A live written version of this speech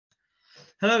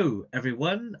Hello,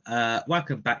 everyone.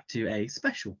 Welcome back to a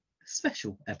special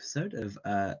episode of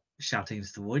Shouting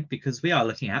into the Void, because we are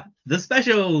looking at the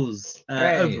specials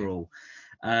Hooray. overall.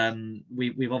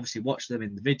 We've obviously watched them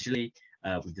individually.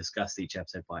 We've discussed each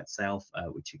episode by itself,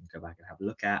 which you can go back and have a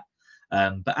look at.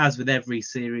 But as with every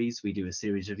series, we do a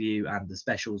series review, and the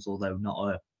specials, although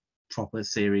not a proper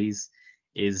series,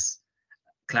 is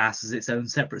classed as its own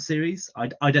separate series.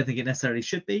 I don't think it necessarily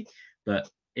should be, but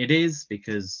it is,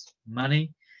 because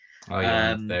money. Oh, you're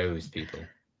one of those people.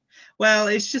 Well,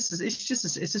 it's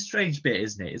a strange bit,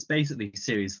 isn't it? It's basically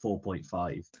series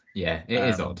 4.5. Yeah, it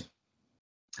is odd.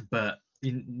 But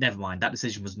never mind. That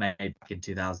decision was made back in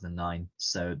 2009,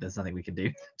 so there's nothing we can do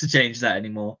to change that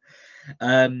anymore.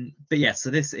 But yeah, so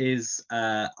this is,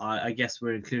 I guess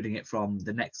we're including it from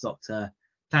The Next Doctor,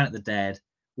 Planet of the Dead,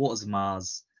 Waters of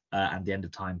Mars, and The End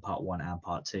of Time Part 1 and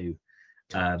Part 2,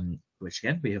 which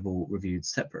again we have all reviewed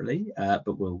separately,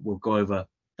 but we'll go over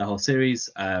the whole series.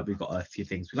 We've got a few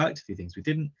things we liked, a few things we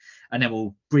didn't, and then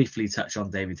we'll briefly touch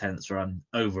on David Tennant's run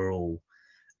overall.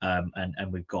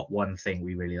 And we've got one thing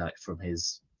we really liked from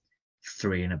his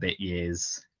 3 and a bit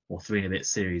years, or 3 and a bit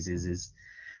series is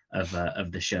of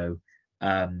the show.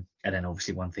 And then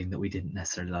obviously one thing that we didn't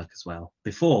necessarily like as well,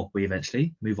 before we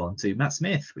eventually move on to Matt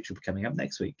Smith, which will be coming up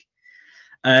next week.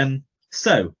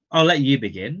 So I'll let you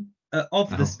begin.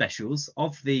 Of the specials,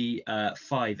 of the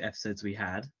 5 episodes we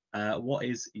had, what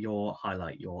is your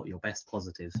highlight, your best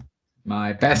positive?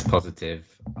 My best positive,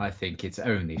 I think it's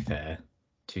only fair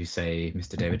to say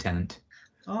Mr. David Tennant.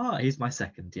 He's my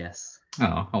second, yes.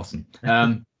 Oh, awesome.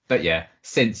 But yeah,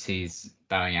 since he's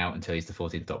bowing out until he's the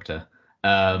 14th Doctor,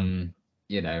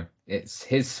 it's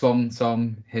his swan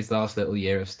song, his last little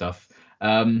year of stuff.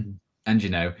 And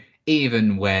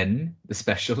even when the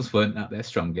specials weren't at their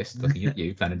strongest, looking at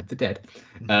you, Planet of the Dead,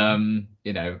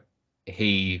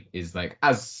 he is, like,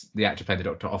 as the actor playing the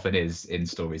Doctor often is in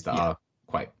stories that are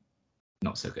quite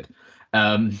not so good.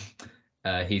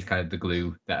 He's kind of the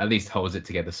glue that at least holds it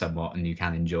together somewhat, and you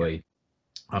can enjoy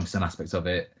some aspects of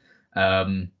it.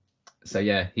 So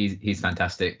yeah, he's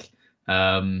fantastic.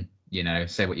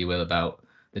 Say what you will about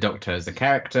the Doctor as a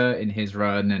character in his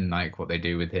run, and like what they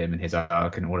do with him and his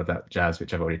arc and all of that jazz,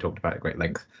 which I've already talked about at great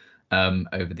length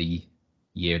over the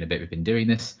year and a bit we've been doing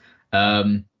this.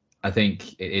 I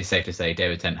think it is safe to say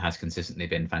David Tennant has consistently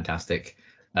been fantastic.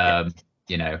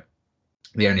 The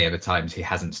only other times he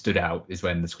hasn't stood out is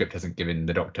when the script hasn't given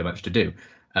the Doctor much to do,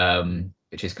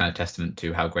 which is kind of testament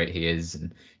to how great he is,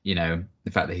 and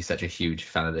the fact that he's such a huge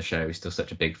fan of the show, he's still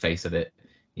such a big face of it,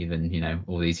 even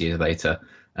all these years later,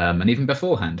 and even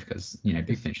beforehand, because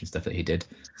Big Finish and stuff that he did.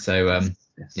 So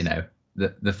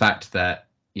the fact that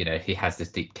he has this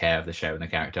deep care of the show and the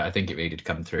character, I think it really did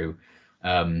come through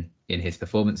in his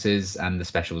performances, and the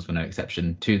specials were no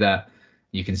exception to that.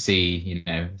 You can see,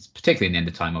 particularly in The End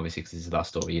of Time, obviously, because it's his last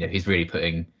story, he's really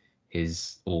putting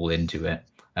his all into it.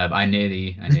 I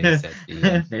nearly said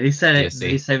the nearly said it.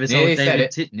 Nearly said his whole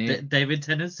David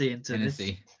Tennessee into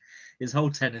Tennessee. This. His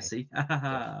whole Tennessee.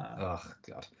 Oh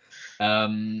God.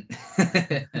 Why?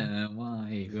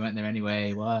 We went there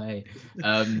anyway. Why?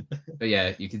 But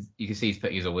yeah, you can see he's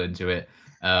putting his all into it,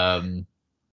 and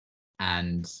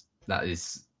that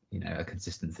is a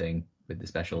consistent thing with the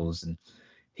specials, and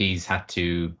he's had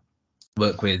to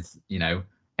work with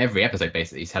every episode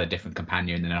basically. He's had a different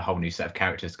companion and a whole new set of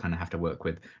characters to kind of have to work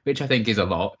with, which I think is a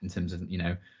lot in terms of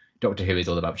Doctor Who is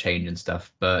all about change and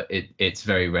stuff, but it's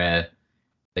very rare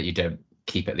that you don't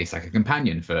keep at least like a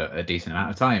companion for a decent amount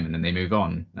of time and then they move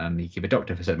on. You keep a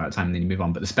Doctor for a certain amount of time and then you move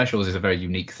on. But the specials is a very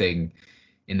unique thing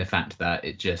in the fact that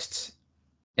it just,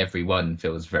 every one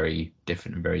feels very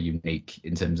different and very unique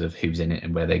in terms of who's in it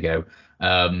and where they go.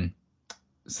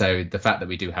 So the fact that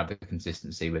we do have the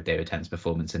consistency with David Tennant's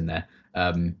performance in there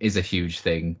is a huge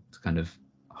thing to kind of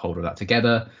hold all that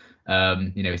together.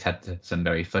 He's had some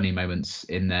very funny moments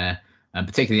in there, and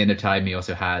particularly End of Time, he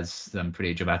also has some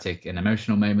pretty dramatic and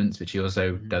emotional moments, which he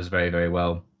also does very, very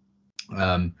well.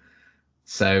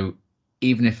 So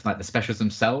even if like the specials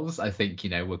themselves, I think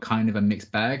were kind of a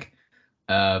mixed bag,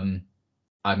 I'm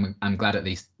glad at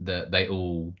least that they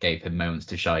all gave him moments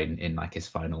to shine in like his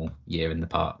final year in the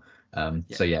part.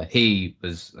 So yeah, he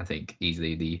was, I think,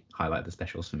 easily the highlight of the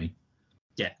specials for me.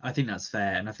 Yeah, I think that's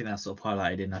fair, and I think that's sort of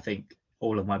highlighted in, I think,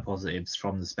 all of my positives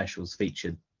from the specials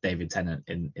featured David Tennant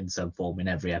in some form in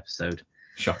every episode.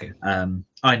 Shocking.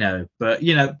 I know, but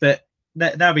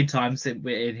there have been times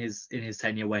in his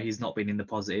tenure where he's not been in the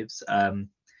positives. And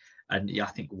yeah, I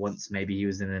think once maybe he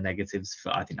was in the negatives.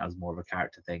 I think that was more of a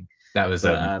character thing. That was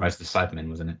Rise of the Cybermen,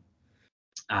 wasn't it?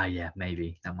 Yeah,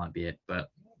 maybe that might be it.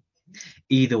 But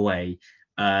either way,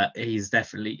 He's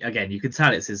definitely, again, you can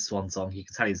tell it's his swan song. You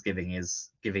can tell he's giving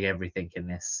everything in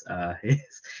this.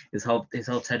 His whole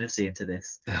tendency into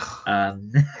this.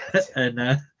 um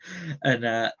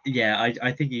and yeah,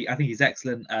 I think he's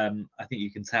excellent. I think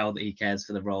you can tell that he cares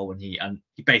for the role, and he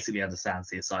basically understands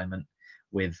the assignment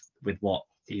with what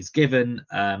he's given,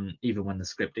 even when the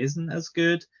script isn't as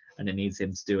good and it needs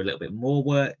him to do a little bit more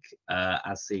work,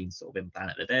 as seen sort of in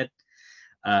Planet of the Dead.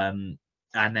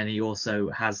 And then he also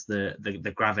has the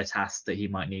gravitas that he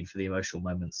might need for the emotional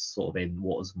moments, sort of in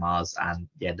Waters of Mars and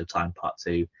The End of Time Part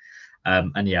 2.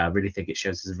 And yeah, I really think it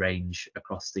shows his range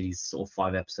across these sort of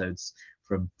 5 episodes,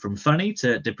 from funny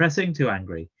to depressing to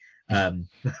angry,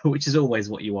 which is always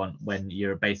what you want when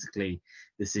you're basically,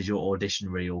 this is your audition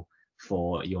reel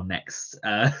for your next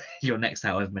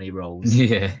however many roles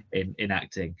in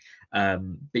acting.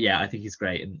 But yeah, I think he's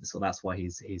great, and so that's why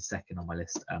he's second on my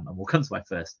list. And we'll come to my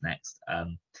first next.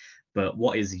 But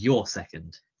what is your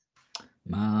second?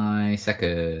 My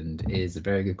second is a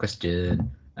very good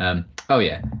question. For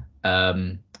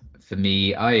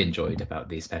me, I enjoyed about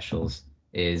these specials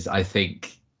is, I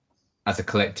think as a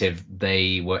collective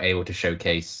they were able to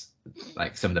showcase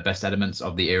like some of the best elements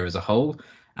of the era as a whole,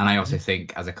 and I also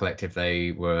think as a collective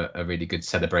they were a really good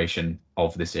celebration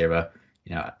of this era.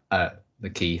 The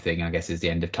key thing, I guess, is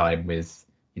the end of time with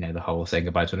the whole saying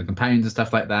goodbye to the companions and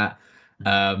stuff like that.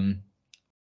 And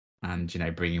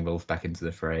bringing Wilf back into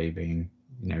the fray, bringing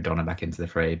Donna back into the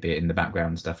fray, be it in the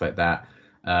background, stuff like that.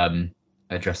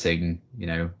 Addressing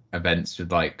events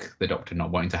with like the Doctor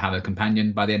not wanting to have a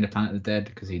companion by the end of Planet of the Dead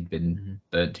because he'd been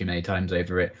burnt too many times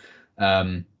over it.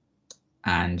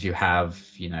 And you have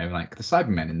like the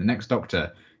Cybermen in the next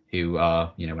Doctor, who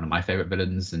are one of my favorite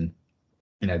villains, and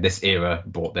this era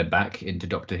brought them back into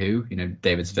Doctor Who.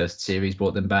 David's first series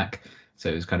brought them back, so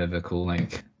it was kind of a cool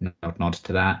like nod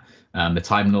to that. The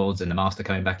Time Lords and the Master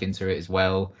coming back into it as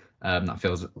well. That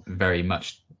feels very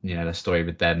much the story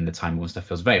with them, the Time Lords stuff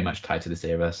feels very much tied to this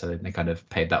era, so they kind of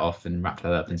paid that off and wrapped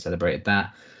that up and celebrated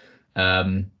that.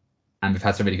 And we've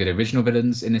had some really good original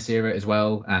villains in this era as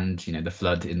well, and the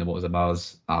Flood in the Waters of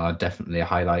Mars are definitely a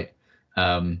highlight.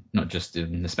 Not just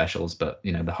in the specials, but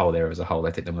the whole era as a whole.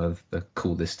 I think they're one of the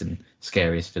coolest and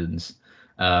scariest villains.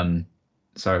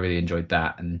 So I really enjoyed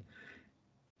that, and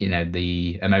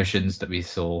the emotions that we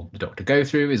saw the Doctor go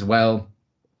through as well.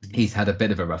 He's had a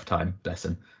bit of a rough time, bless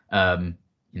him.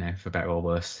 For better or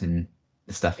worse, and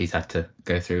the stuff he's had to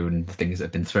go through and the things that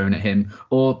have been thrown at him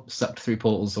or sucked through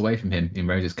portals away from him, in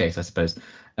Rose's case, I suppose.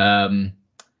 And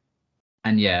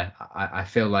yeah, I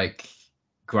feel like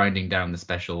grinding down the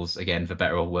specials, again, for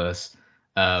better or worse,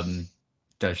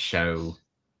 does show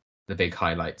the big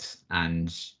highlights,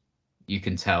 and you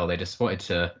can tell they just wanted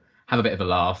to have a bit of a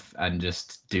laugh and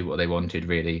just do what they wanted,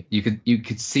 really. You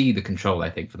could see the control, I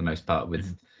think, for the most part,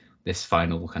 with this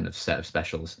final kind of set of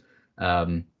specials.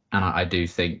 And I do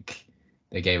think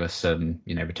they gave us some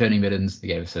returning villains, they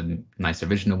gave us some nice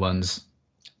original ones,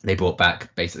 they brought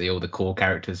back basically all the core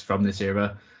characters from this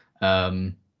era,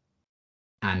 and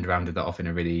rounded that off in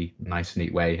a really nice,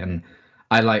 neat way. And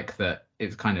I like that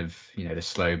it's kind of the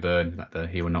slow burn, like the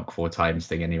he will knock 4 times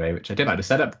thing anyway, which I did like the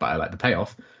setup, but I like the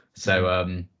payoff.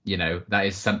 So that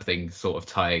is something sort of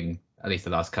tying at least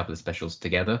the last couple of specials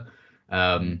together.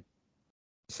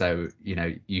 So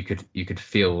you could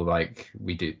feel like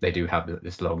they do have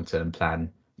this long-term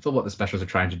plan for what the specials are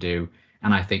trying to do,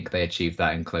 and I think they achieved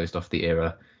that and closed off the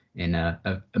era in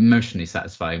a emotionally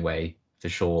satisfying way, for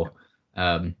sure.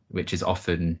 Which is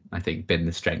often, I think, been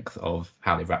the strength of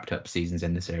how they've wrapped up seasons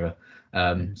in this era.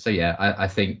 So yeah, I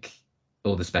think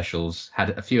all the specials had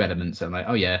a few elements that I'm like,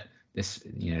 oh yeah, this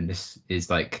is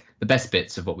like the best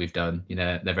bits of what we've done.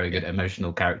 They're very good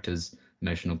emotional character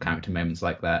moments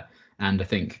like that. And I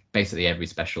think basically every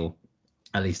special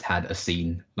at least had a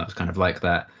scene that was kind of like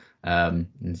that. And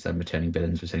some returning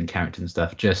villains, returning characters and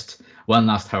stuff. Just one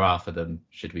last hurrah for them,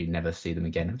 should we never see them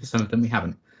again. For some of them we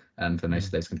haven't, for most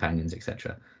of those companions,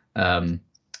 etc.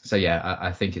 So yeah,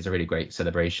 I think it's a really great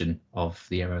celebration of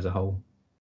the era as a whole.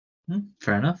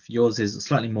 Fair enough. Yours is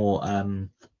slightly more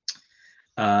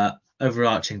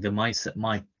overarching than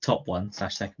my top one /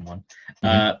 second one,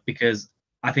 because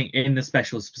I think in the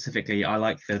specials specifically, I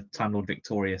like the Time Lord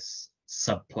Victorious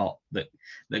subplot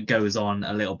that goes on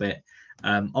a little bit.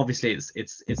 Obviously,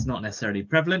 it's not necessarily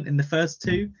prevalent in the first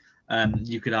 2.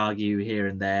 You could argue here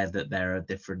and there that there are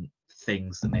different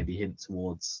things that maybe hint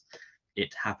towards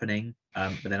it happening,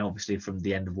 but then obviously from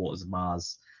the end of Waters of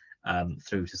Mars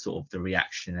through to sort of the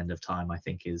reaction End of Time, I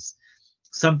think is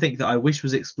something that I wish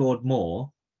was explored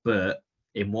more, but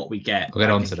in what we get, we'll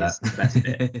get on to that. The best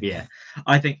bit. Yeah,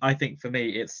 I think for me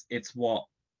it's what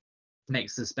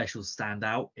makes the special stand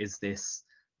out, is this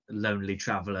lonely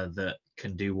traveler that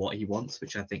can do what he wants,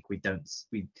 which I think we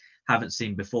haven't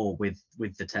seen before with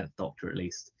the 10th Doctor, at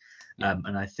least. Yeah.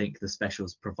 And I think the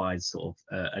specials provide sort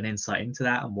of an insight into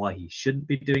that and why he shouldn't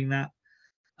be doing that,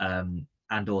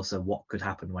 and also what could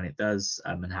happen when it does,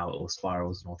 and how it all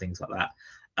spirals and all things like that.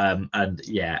 And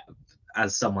yeah,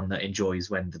 as someone that enjoys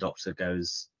when the Doctor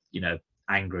goes,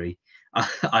 angry,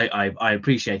 I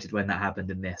appreciated when that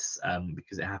happened in this,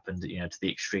 because it happened, to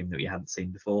the extreme that we hadn't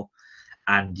seen before,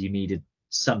 and you needed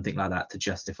something like that to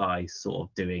justify sort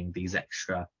of doing these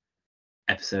extra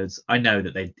episodes. I know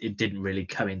that it didn't really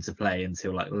come into play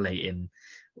until like late in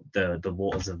the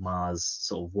Waters of Mars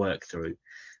sort of work through,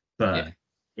 but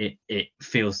it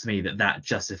feels to me that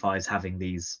justifies having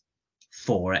these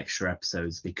 4 extra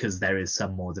episodes, because there is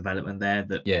some more development there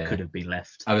that could have been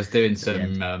left. I was doing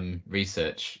some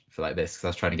research for like this because I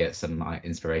was trying to get some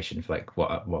inspiration for like what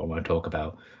I want to talk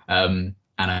about. And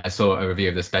I saw a review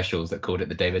of the specials that called it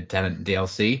the David Tennant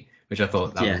DLC, which I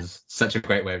thought that was such a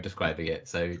great way of describing it.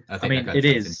 So I think that kind of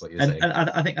fits into what you're saying. And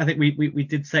I think we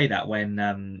did say that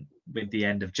when with the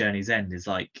end of Journey's End, is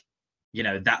like,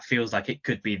 that feels like it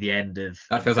could be the end of.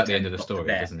 That feels like the end of the story,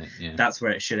 doesn't it? Yeah. That's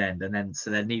where it should end, and then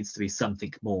so there needs to be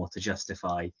something more to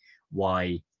justify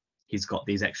why he's got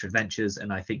these extra adventures.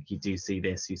 And I think you do see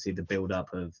this. You see the build up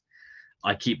of,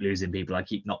 I keep losing people. I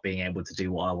keep not being able to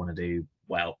do what I want to do.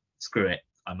 Well, screw it.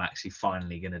 I'm actually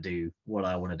finally going to do what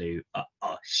I want to do.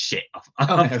 Oh shit!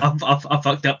 I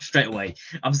fucked up straight away.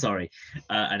 I'm sorry.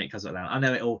 And it comes back down. I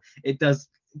know it does.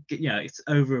 It's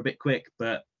over a bit quick,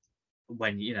 but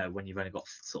when you've only got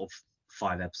sort of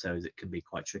 5 episodes, it can be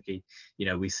quite tricky.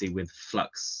 We see with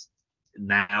Flux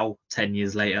now, 10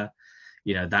 years later,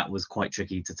 that was quite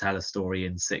tricky to tell a story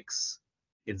in 6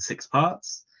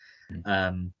 parts.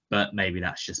 But maybe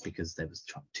that's just because there was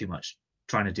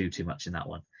trying to do too much in that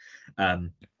one.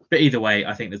 But either way,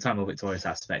 I think the Time of Victorious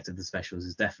aspect of the specials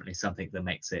is definitely something that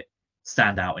makes it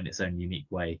stand out in its own unique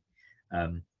way,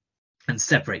 and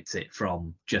separates it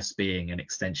from just being an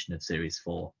extension of Series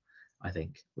 4, I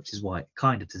think, which is why it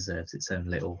kind of deserves its own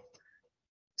little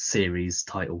series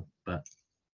title. But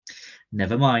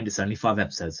never mind, it's only 5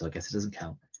 episodes, so I guess it doesn't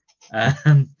count.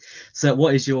 So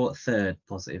what is your third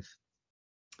positive?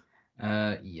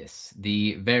 Yes,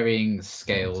 the varying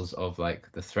scales of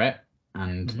like the threat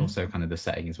and also kind of the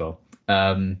setting as well.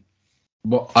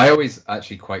 What I always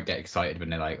actually quite get excited when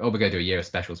they're like, oh, we're going to do a year of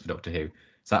specials for Doctor Who.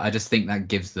 So I just think that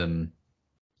gives them,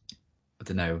 I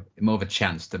don't know, more of a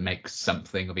chance to make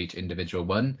something of each individual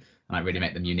one and like really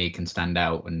make them unique and stand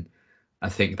out. And I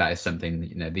think that is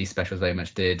something these specials very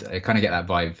much did. I kind of get that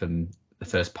vibe from the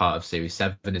first part of Series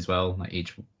 7 as well. Like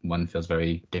each one feels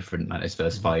very different, like those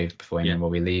first 5 before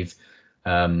anyone we leave.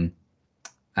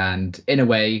 And in a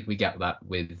way, we get that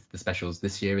with the specials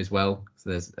this year as well.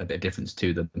 So there's a bit of difference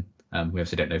to them. We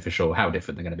obviously don't know for sure how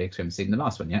different they're going to be because we haven't seen the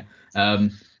last one yet.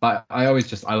 But I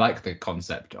like the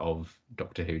concept of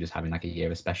Doctor Who just having like a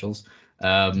year of specials.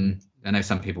 I know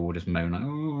some people will just moan like,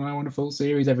 oh, I want a full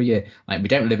series every year. Like, we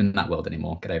don't live in that world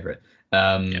anymore. Get over it.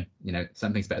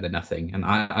 Something's better than nothing. And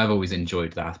I've always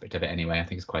enjoyed that aspect of it anyway. I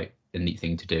think it's quite a neat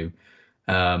thing to do.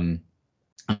 And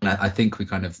I think we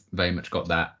kind of very much got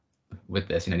that with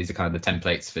this. These are kind of the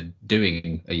templates for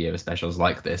doing a year of specials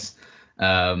like this.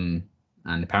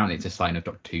 And apparently it's a sign of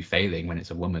Doctor Who failing when it's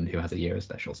a woman who has a year of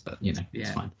specials, but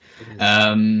it's fine.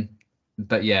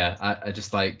 But yeah, I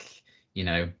just like,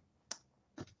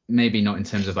 maybe not in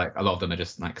terms of like a lot of them are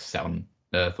just like set on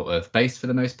Earth or Earth based for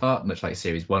the most part, much like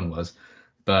Series 1 was.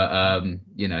 But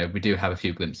we do have a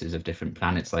few glimpses of different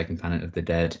planets, like in Planet of the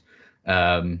Dead.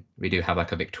 We do have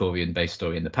like a Victorian based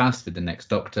story in the past with the Next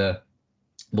Doctor.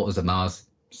 Waters of Mars,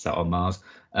 set on Mars.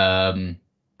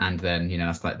 And then,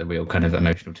 that's like the real kind of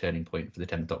emotional turning point for the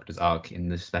 10th Doctor's arc in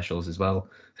the specials as well.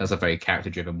 That's a very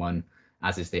character-driven one,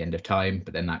 as is the End of Time.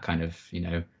 But then that kind of,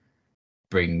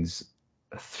 brings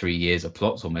 3 years of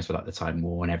plots almost for like the Time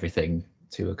War and everything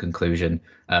to a conclusion.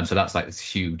 So that's like this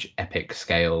huge epic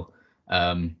scale.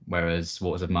 Whereas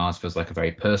Waters of Mars feels like a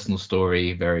very personal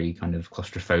story, very kind of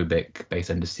claustrophobic, base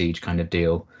under siege kind of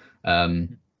deal.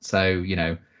 So,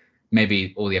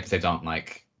 maybe all the episodes aren't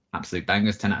like absolute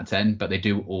bangers, 10 out of 10, but they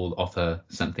do all offer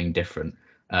something different.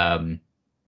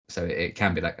 So it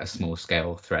can be like a small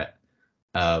scale threat.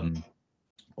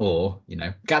 Or,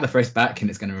 Gallifrey's back and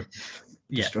it's going to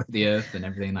destroy the Earth and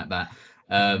everything like that.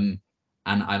 And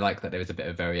I like that there is a bit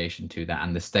of variation to that.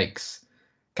 And the stakes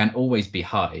can always be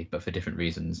high, but for different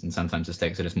reasons. And sometimes the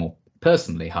stakes are just more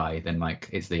personally high than like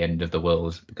it's the end of the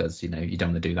world because, you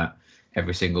don't want to do that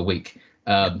every single week.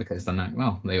 Because then like,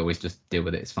 well, they always just deal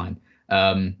with it, it's fine.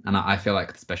 And I feel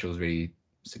like the specials really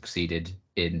succeeded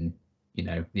in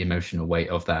the emotional weight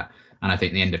of that. And I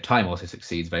think The End of Time also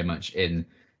succeeds very much in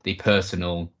the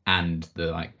personal and the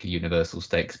like universal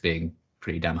stakes being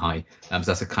pretty damn high. So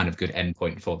that's a kind of good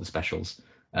endpoint for the specials.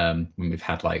 When we've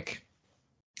had like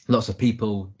lots of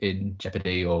people in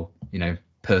jeopardy, or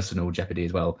personal jeopardy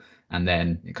as well, and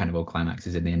then it kind of all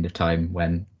climaxes in The End of Time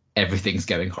when everything's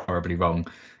going horribly wrong.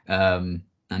 And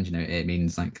it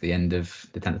means like the end of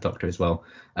the 10th Doctor as well.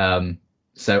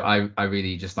 So I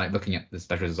really just like looking at the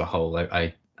specials as a whole.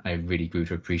 I really grew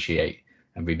to appreciate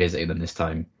and revisiting them this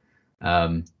time.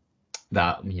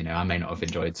 That I may not have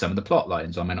enjoyed some of the plot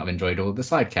lines, or I may not have enjoyed all the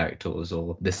side characters,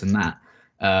 or this and that.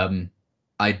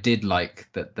 I did like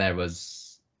that there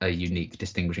was a unique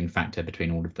distinguishing factor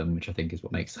between all of them, which I think is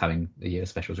what makes having the year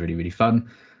specials really, really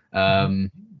fun. And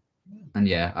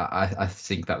yeah, I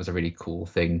think that was a really cool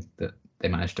thing that they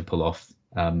managed to pull off,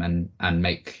 and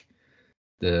make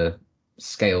the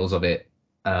scales of it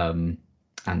and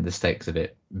the stakes of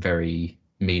it very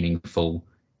meaningful,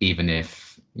 even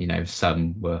if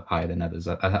some were higher than others.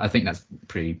 I think that's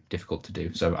pretty difficult to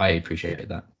do, so I appreciated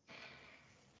that.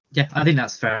 Yeah, I think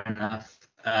that's fair enough,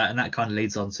 and that kind of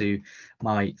leads on to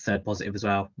my third positive as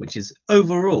well, which is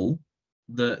overall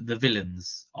the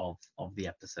villains of the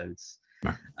episodes.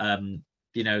 Right.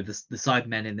 The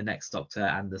Cybermen in the Next Doctor,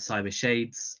 and the Cyber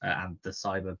Shades, and the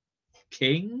Cyber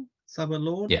King, Cyber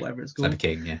Lord, whatever it's called. Cyber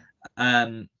King, yeah.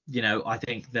 I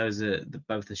think those are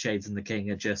both the Shades and the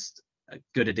King are just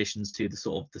good additions to the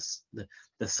sort of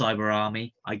the cyber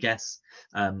army, I guess.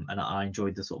 And I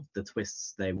enjoyed the sort of the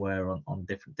twists they were on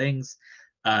different things.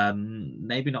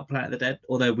 Maybe not Planet of the Dead,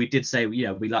 although we did say we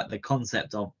like the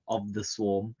concept of the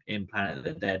swarm in Planet of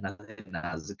the Dead, and I think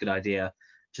that's a good idea,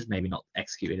 just maybe not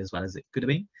executed as well as it could have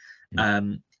been.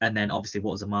 And then obviously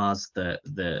What Was a Mars,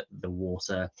 the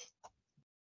water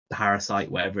parasite,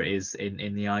 whatever it is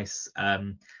in the ice.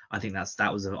 I think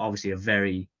that was obviously a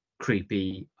very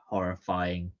creepy,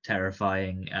 horrifying,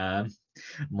 terrifying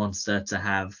monster to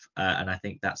have, and I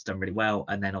think that's done really well.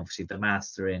 And then obviously the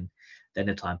Master in The End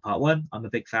of Time Part 1 I'm a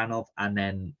big fan of, and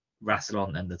then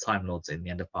Rassilon and the Time Lords in The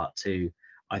End of Part 2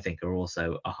 I think are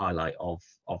also a highlight of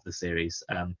the series.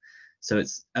 So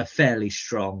it's a fairly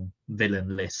strong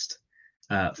villain list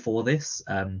for this,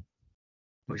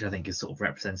 which I think is sort of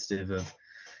representative of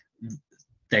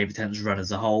David Tennant's run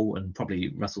as a whole, and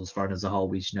probably Russell's run as a whole,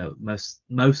 which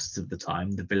most of the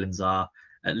time the villains are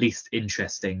at least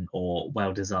interesting or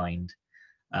well designed,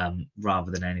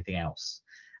 rather than anything else.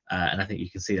 And I think you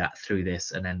can see that through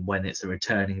this. And then when it's a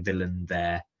returning villain,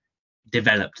 they're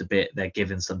developed a bit, they're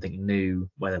given something new,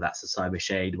 whether that's a Cyber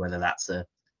Shade, whether that's a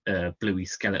Bluey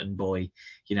Skeleton Boy,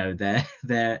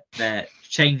 they're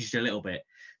changed a little bit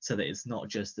so that it's not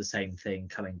just the same thing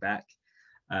coming back.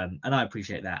 And I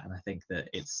appreciate that, and I think that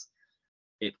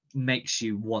it makes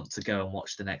you want to go and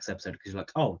watch the next episode, because you're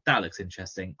like, oh, that looks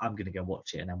interesting, I'm going to go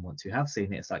watch it. And then once you have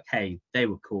seen it, it's like, hey, they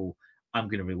were cool, I'm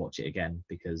going to rewatch it again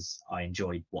because I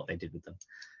enjoyed what they did with them.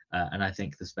 And I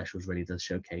think the specials really does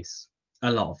showcase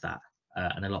a lot of that,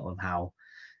 and a lot of how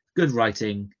good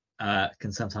writing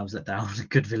can sometimes let down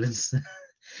good villains,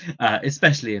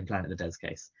 especially in Planet of the Dead's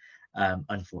case,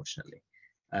 unfortunately.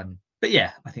 But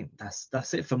yeah, I think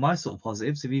that's it for my sort of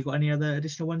positives. Have you got any other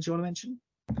additional ones you want to mention?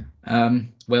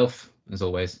 Wilf, as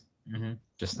always. Mm-hmm.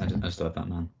 I just love that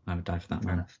man. I would die for that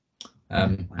man.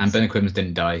 Nice. And Bernard Crimmins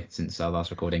didn't die since our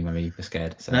last recording when we were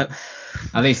scared. So nope.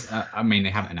 At least, I mean, they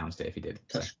haven't announced it if he did.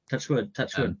 Touch wood.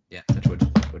 Yeah, touch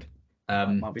wood.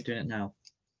 Might be doing it now.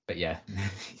 But yeah,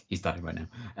 he's dying right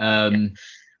now.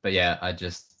 But yeah, I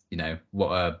just,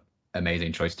 what a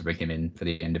amazing choice to bring him in for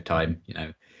The End of Time.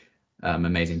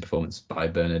 Amazing performance by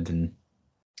Bernard, and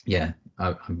yeah,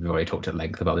 I've already talked at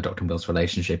length about the Doctor and Will's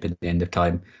relationship in The End of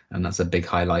Time, and that's a big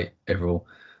highlight overall.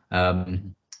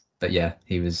 But yeah,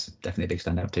 he was definitely a big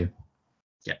standout too.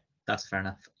 Yeah, that's fair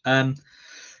enough.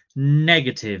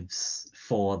 Negatives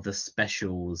for the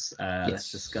specials. Yes.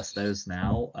 Let's discuss those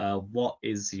now. What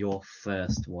is your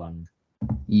first one?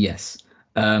 Yes,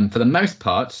 for the most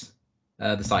part,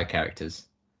 the side characters.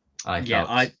 I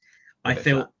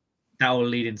feel that will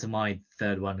lead into my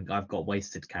third one. I've got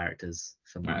wasted characters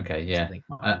for mine. Okay,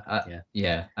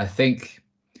 yeah. I think,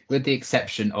 with the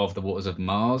exception of the Waters of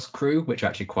Mars crew, which I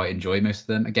actually quite enjoy most of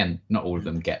them. Again, not all of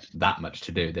them get that much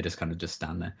to do. They just kind of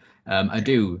stand there. I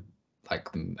do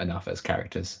like them enough as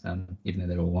characters, even though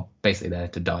they're all basically there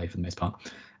to die for the most part.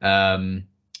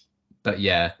 But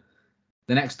yeah,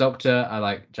 the Next Doctor, I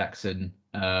like Jackson.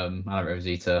 I like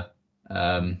Rosita.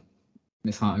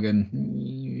 Miss Hartigan.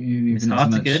 Miss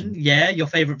Hartigan, yeah, your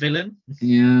favourite villain.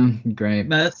 Yeah, great.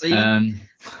 Mercy.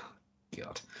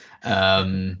 God.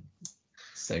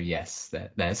 So yes,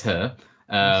 there's her.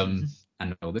 And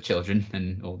and all the children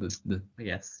and all the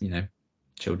Yes. you know,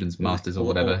 children's masters or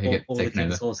whatever who get all the taken over.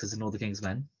 king's horses and all the king's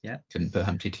men. Yeah. Couldn't put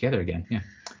Humpty together again. Yeah.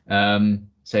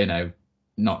 So you know,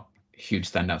 not huge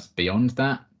standouts beyond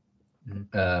that.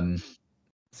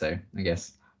 So I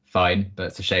guess fine, but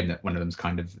it's a shame that one of them's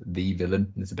kind of the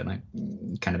villain. It's a bit like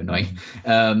kind of annoying.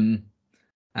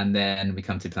 And then we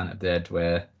come to Planet of the Dead,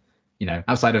 where, you know,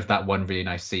 outside of that one really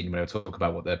nice scene where they talk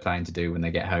about what they're planning to do when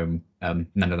they get home,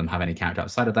 none of them have any character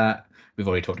outside of that. We've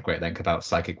already talked at great length about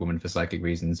Psychic Woman for psychic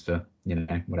reasons, for, you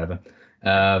know, whatever.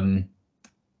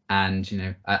 And, you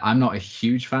know, I'm not a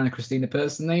huge fan of Christina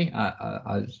personally.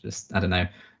 I don't know.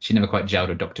 She never quite gelled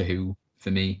with Doctor Who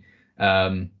for me.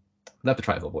 Love the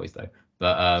Tribal Boys though.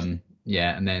 But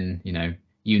yeah, and then, you know,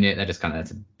 Unit, they're just kind of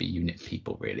there to be Unit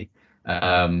people, really.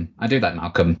 I do like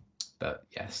Malcolm, but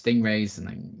yeah, Stingrays, and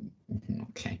then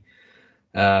okay.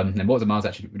 And What Was a Mars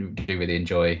actually do really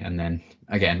enjoy. And then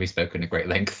again, we've spoken at great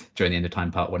length during the End of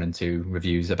Time Part 1 and 2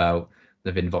 reviews about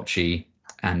the Vin Voce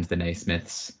and the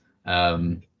Naismiths.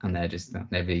 And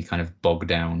they really kind of bog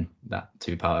down that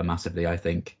two-parter massively, I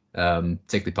think.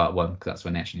 Particularly Part 1, because that's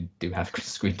when they actually do have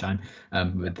screen time,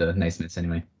 with the Naismiths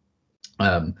anyway.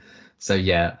 So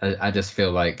yeah, I just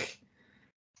feel like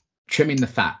trimming the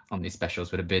fat on these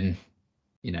specials would have been,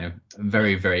 you know,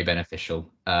 very, very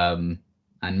beneficial.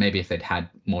 And maybe if they'd had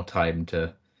more time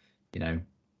to, you know,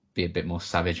 be a bit more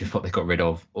savage with what they got rid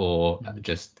of, or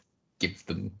just give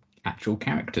them actual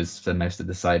characters for most of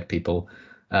the side people,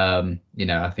 you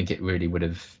know, I think it really would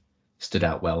have stood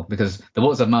out well, because The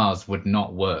Waters of Mars would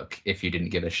not work if you didn't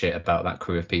give a shit about that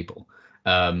crew of people.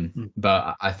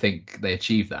 But I think they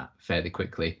achieved that fairly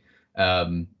quickly.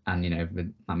 And you know,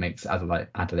 that makes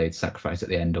Adelaide's sacrifice at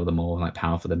the end all the more like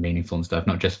powerful and meaningful and stuff,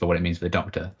 not just for what it means for the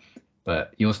Doctor,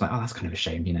 but you're also like, oh, that's kind of a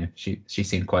shame, you know, she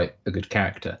seemed quite a good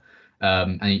character.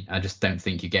 And I just don't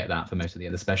think you get that for most of the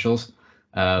other specials.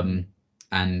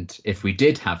 And if we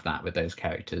did have that with those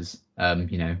characters,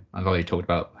 you know, I've already talked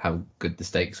about how good the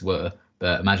stakes were,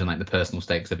 but imagine like the personal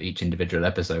stakes of each individual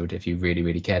episode if you really,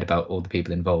 really cared about all the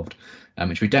people involved,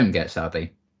 which we don't get,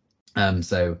 sadly.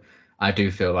 So I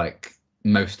do feel like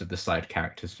most of the side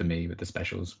characters for me with the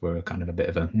specials were kind of a bit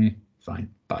of a fine,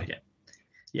 bye.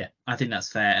 Yeah, I think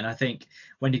that's fair. And I think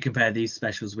when you compare these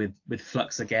specials with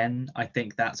Flux again, I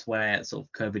think that's where sort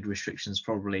of COVID restrictions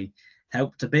probably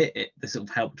helped a bit. They sort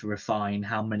of helped to refine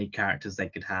how many characters they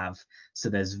could have. So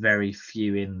there's very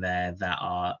few in there that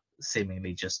are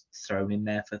seemingly just thrown in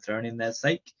there for thrown in their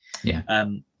sake. Yeah.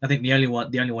 I think the only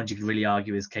ones you can really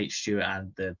argue is Kate Stewart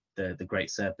and the Great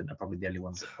Serpent are probably the only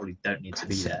ones that probably don't need to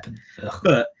be there.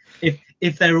 But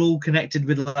if they're all connected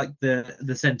with like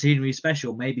the centenary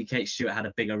special, maybe Kate Stewart had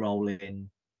a bigger role in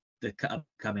the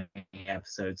upcoming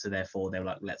episode, so therefore they were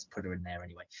like, let's put her in there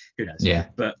anyway. Who knows? Yeah.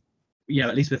 But you know,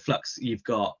 at least with Flux, you've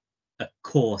got a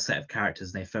core set of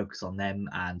characters and they focus on them,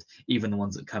 and even the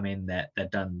ones that come in, they're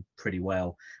done pretty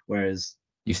well. Whereas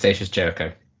Eustachius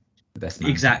Jericho, the best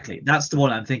man. Exactly, that's the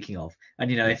one I'm thinking of.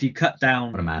 And you know, if you cut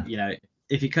down, what a man. You know,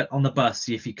 if you cut on the bus,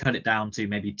 if you cut it down to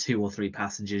maybe 2 or 3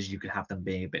 passengers, you could have them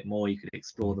being a bit more. You could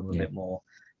explore them a bit more.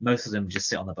 Most of them just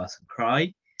sit on the bus and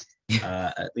cry.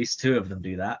 At least 2 of them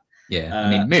do that. Yeah, I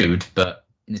mean, mood, but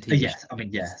in the TV yes, I mean,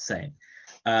 yeah, same.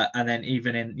 And then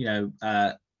even in, you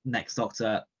know, Next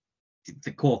Doctor,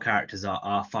 the core characters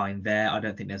are fine there. I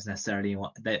don't think there's necessarily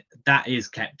that is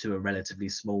kept to a relatively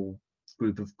small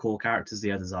group of core characters.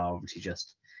 The others are obviously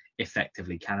just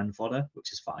effectively cannon fodder,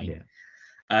 which is fine.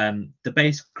 Yeah. The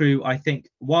base crew, I think,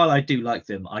 while I do like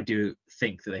them, I do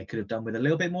think that they could have done with a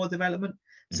little bit more development.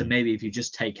 So maybe if you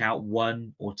just take out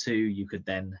 1 or 2, you could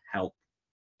then help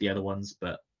the other ones,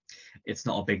 but it's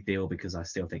not a big deal because I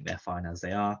still think they're fine as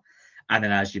they are. And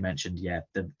then, as you mentioned,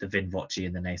 the Vin Voce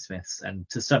and the Naismiths, and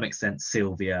to some extent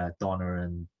Sylvia, Donna,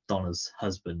 and Donna's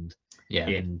husband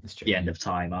in the End of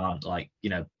Time aren't like, you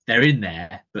know, they're in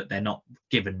there, but they're not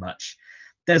given much.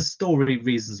 There's story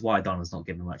reasons why Donna's not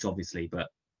given much, obviously, but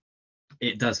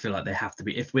it does feel like they have to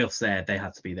be. If Wilf's there, they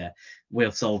have to be there.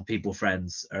 Wilf's Old People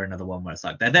Friends are another one where it's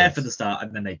like they're there for the start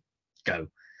and then they go.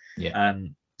 Yeah.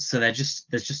 So there's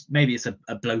just maybe it's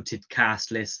a bloated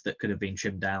cast list that could have been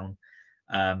trimmed down.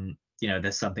 You know,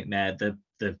 there's something there.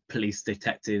 The police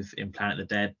detective in Planet of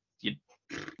the Dead,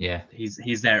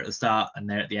 he's there at the start and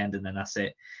there at the end, and then that's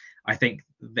it. I think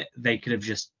there could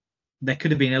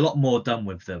have been a lot more done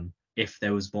with them if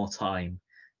there was more time.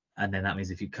 And then that means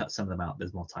if you cut some of them out,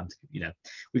 there's more time to, you know,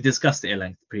 we've discussed it at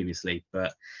length previously,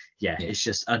 but it's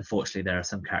just, unfortunately, there are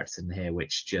some characters in here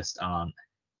which just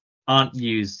aren't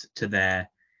used to their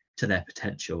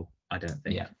potential, I don't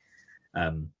think.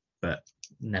 Yeah. But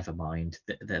never mind.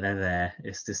 They're there.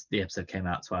 It's just the episode came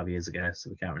out 12 years ago, so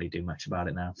we can't really do much about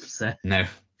it now. So No.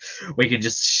 we can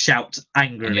just shout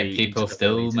angrily. And yet people into the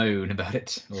still void. moan about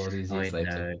it all these years I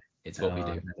later. know. It's what we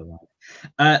do. Never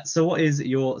mind. So what is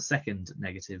your second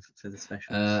negative for the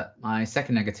specials? My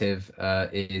second negative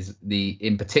is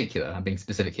in particular, I'm being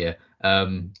specific here,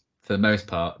 for the most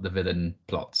part, the villain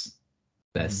plots,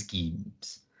 their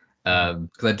schemes.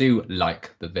 Because I do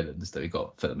like the villains that we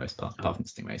got for the most part, apart from the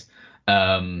Stingrays.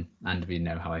 And we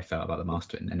know how I felt about the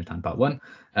Master in End of Time Part 1.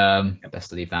 Best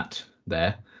to leave that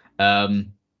there.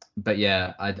 But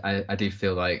yeah, I do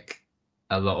feel like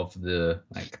a lot of the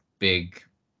like big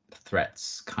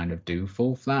threats kind of do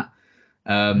fall flat.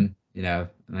 You know,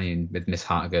 I mean, with Miss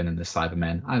Hartigan and the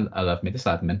Cybermen, I love me the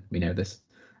Cybermen. We know this.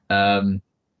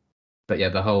 But yeah,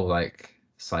 the whole like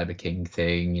Cyber King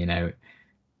thing, you know,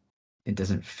 it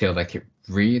doesn't feel like it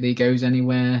really goes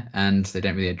anywhere, and they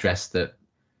don't really address that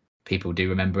people do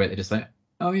remember it. They're just like,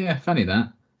 oh yeah, funny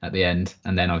that at the end,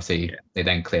 and then obviously they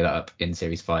then clear that up in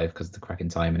series 5 because of the crack in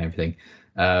time and everything.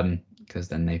 Because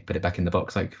then they put it back in the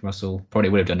box like Russell probably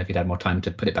would have done if he'd had more time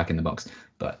to put it back in the box,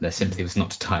 but there simply was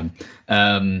not time.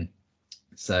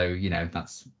 So, you know,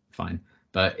 that's fine.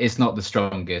 But it's not the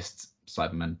strongest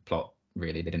Cyberman plot,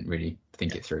 really. They didn't really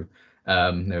think it through. They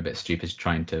were a bit stupid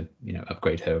trying to, you know,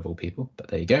 upgrade her of all people, but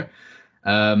there you go.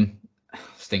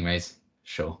 Stingrays,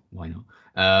 sure, why not?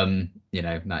 You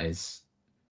know, that is...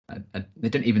 they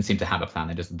don't even seem to have a plan.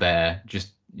 They're just there,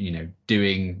 just, you know,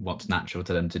 doing what's natural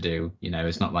to them to do. You know,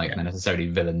 it's not like they're necessarily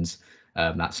villains.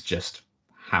 That's just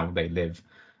how they live.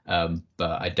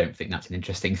 But I don't think that's an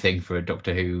interesting thing for a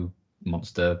Doctor Who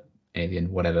monster,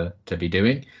 alien, whatever, to be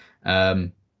doing.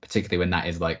 Particularly when that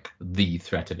is like the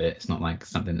threat of it. It's not like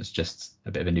something that's just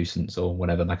a bit of a nuisance or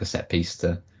whatever, like a set piece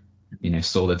to, you know,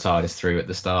 saw the TARDIS through at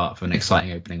the start for an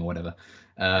exciting opening or whatever.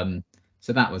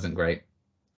 So that wasn't great.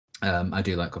 I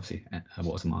do like, obviously,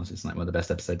 Waters and Mars is like one of the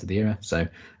best episodes of the era, so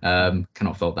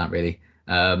cannot fault that really.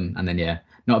 And then yeah,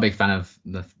 not a big fan of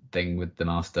the thing with the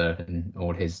Master and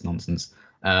all his nonsense.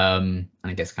 And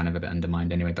it gets kind of a bit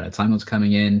undermined anyway by the Time Lords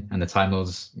coming in, and the Time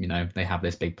Lords, you know, they have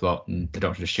this big plot, and the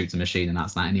Doctor just shoots a machine, and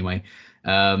that's that anyway.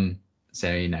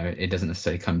 So you know, it doesn't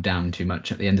necessarily come down too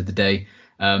much at the end of the day.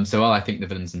 So while I think the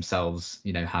villains themselves,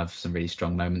 you know, have some really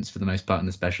strong moments for the most part in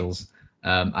the specials,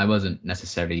 I wasn't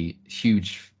necessarily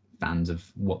huge fans of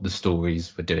what the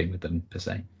stories were doing with them per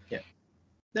se.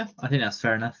 Yeah, I think that's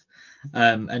fair enough.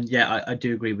 And yeah, I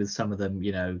do agree with some of them,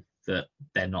 you know, that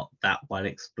they're not that well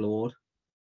explored.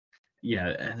 You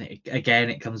know, and again,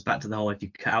 it comes back to the whole, if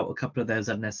you cut out a couple of those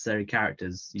unnecessary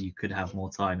characters, you could have more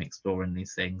time exploring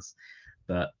these things.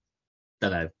 But I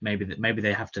don't know, maybe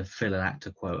they have to fill an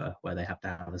actor quota where they have to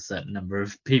have a certain number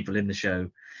of people in the show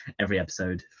every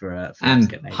episode for and to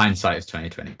get made. Hindsight is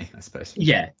 2020, I suppose.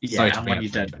 Yeah. Sorry and when you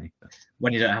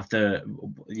don't have to,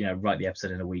 you know, write the episode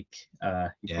in a week,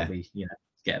 you probably, you know,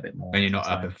 get a bit more. When you're not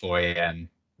up at 4 a.m.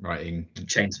 writing,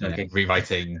 chain smoking,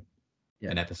 rewriting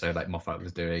an episode like Moffat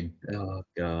was doing. Oh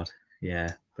god,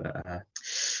 yeah, but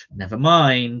never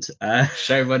mind.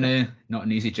 Showrunner, not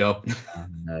an easy job.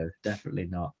 No, definitely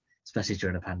not, especially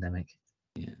during a pandemic.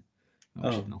 Yeah.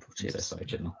 I'm so sorry,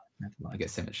 Chibnall. I get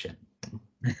so much shit.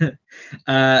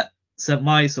 So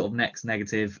my sort of next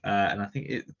negative, and I think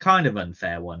it's kind of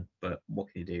unfair one, but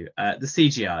what can you do? The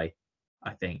CGI,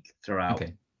 I think, throughout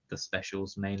the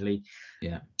specials mainly,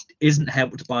 isn't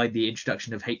helped by the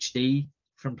introduction of HD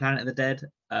from Planet of the Dead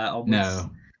onwards.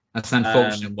 No, that's an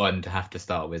unfortunate one to have to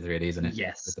start with, really, isn't it?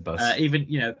 Yes. With the bus. Even,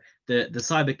 you know, the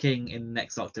Cyber King in the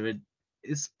next Doctor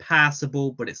is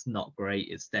passable, but it's not great.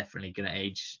 It's definitely going to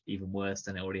age even worse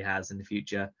than it already has in the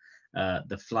future.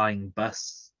 The flying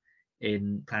bus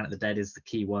in Planet of the Dead is the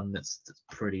key one that's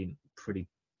pretty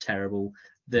terrible.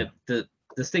 The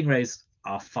Stingrays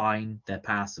are fine, they're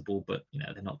passable, but you know,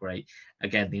 they're not great.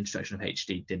 Again, the introduction of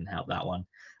HD didn't help that one.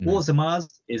 Waters of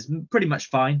Mars is pretty much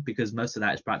fine because most of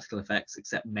that is practical effects,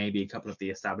 except maybe a couple of the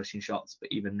establishing shots,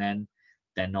 but even then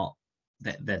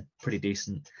they're pretty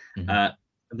decent. The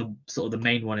sort of the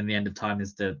main one in the End of Time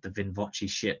is the Vinvoce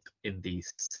ship in the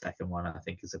second one. I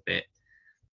think is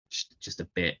just a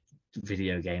bit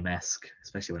video game-esque,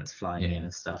 especially when it's flying in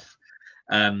and stuff.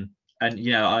 And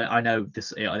you know, I know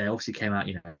this, they obviously came out,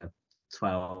 you know,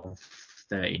 12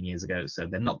 13 years ago, so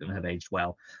they're not going to have aged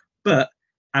well, but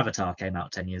Avatar came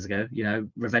out 10 years ago. You know,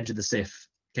 Revenge of the Sith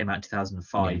came out in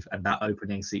 2005, and that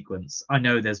opening sequence, I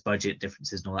know there's budget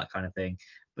differences and all that kind of thing,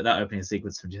 but that opening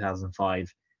sequence from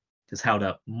 2005 has held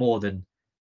up more than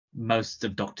most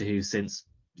of Doctor Who since,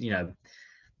 you know,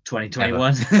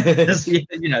 2021.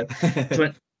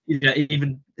 you know,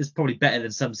 even it's probably better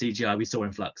than some CGI we saw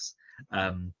in Flux.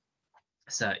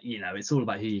 So it's all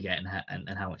about who you get and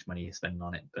how much money you're spending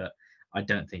on it. But I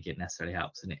don't think it necessarily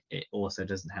helps, and it also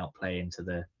doesn't help play into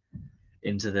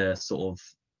the sort of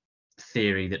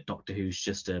theory that Doctor Who's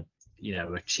just a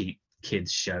cheap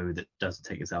kids show that doesn't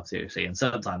take itself seriously. And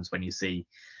sometimes when you see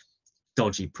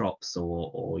dodgy props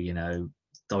or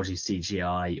dodgy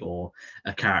CGI or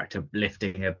a character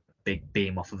lifting a big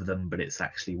beam off of them, but it's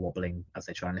actually wobbling as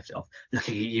they try and lift it off.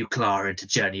 Looking at you, Clara, into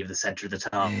Journey of the Center of the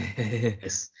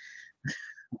TARDIS.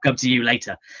 We'll come to you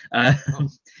later.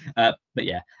 But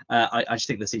yeah, I just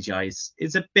think the CGI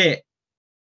is a bit,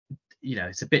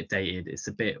 it's a bit dated, it's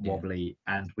a bit wobbly,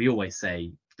 and we always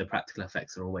say the practical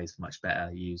effects are always much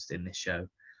better used in this show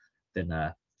than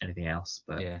anything else.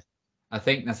 But yeah, I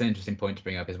think that's an interesting point to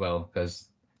bring up as well, because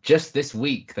just this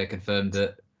week they confirmed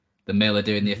that the Mill are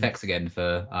doing the effects again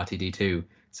for RTD2.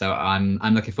 So I'm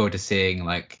looking forward to seeing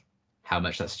like how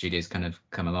much that studio's kind of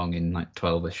come along in like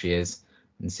 12ish years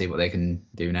and see what they can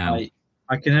do now.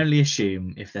 I can only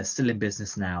assume if they're still in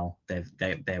business now,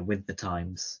 they're with the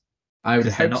times. I would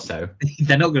hope so.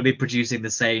 They're not going to be producing the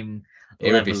same.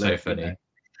 It would be so funny.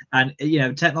 And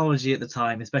technology at the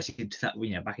time, especially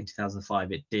back in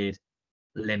 2005, it did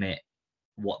limit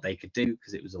what they could do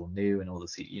because it was all new and all the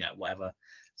whatever.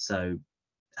 So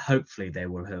hopefully they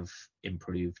will have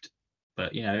improved.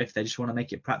 But if they just want to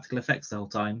make it practical effects the whole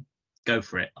time, go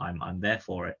for it. I'm there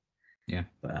for it. Yeah.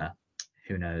 But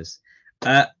who knows?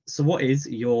 So what is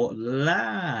your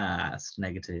last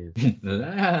negative?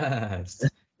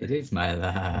 It is my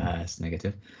last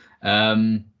negative.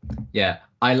 Yeah,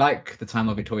 I like the Time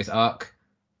Lord Victorious arc.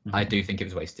 I do think it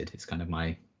was wasted. It's kind of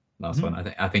my last one.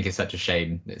 I think it's such a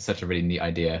shame. It's such a really neat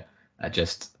idea.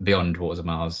 Just beyond Waters of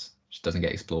Mars just doesn't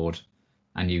get explored,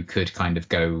 and you could kind of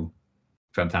go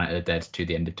from Planet of the Dead to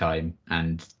the End of Time,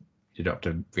 and the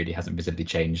Doctor really hasn't visibly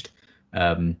changed.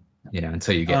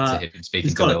 Until you get to him speaking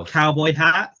he's got to a cowboy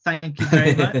hat. Thank you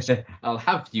very much. I'll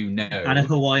have you know. And a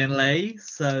Hawaiian lei.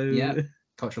 So yeah,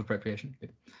 cultural appropriation.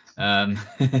 Good.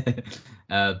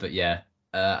 But yeah,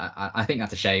 I think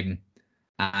that's a shame,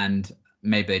 and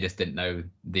maybe they just didn't know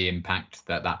the impact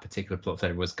that particular plot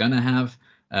thread was gonna have.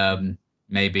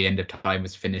 Maybe End of Time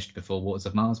was finished before Waters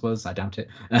of Mars was. I doubt it.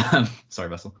 Sorry,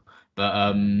 Russell.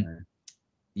 But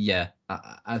yeah,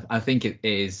 I think it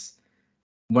is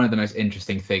one of the most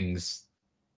interesting things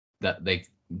that they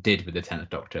did with the 10th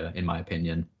Doctor, in my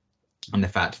opinion, and the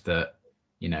fact that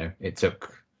it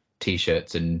took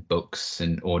T-shirts and books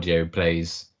and audio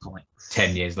plays comics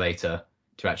 10 years later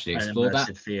to actually explore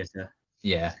that. Theatre.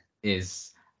 Yeah,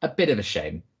 is a bit of a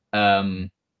shame. And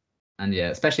yeah,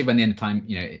 especially when the End of Time,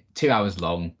 2 hours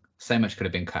long, so much could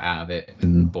have been cut out of it,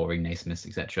 boring naseness,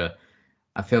 etc.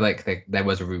 I feel like there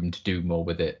was a room to do more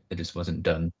with it. It just wasn't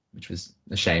done, which was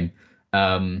a shame.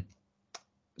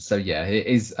 So yeah, it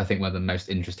is, I think, one of the most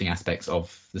interesting aspects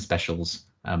of the specials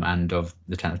and of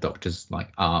the 10th Doctor's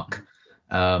arc.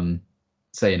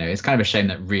 So it's kind of a shame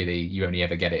that really you only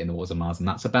ever get it in the Waters of Mars, and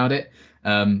that's about it.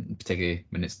 Particularly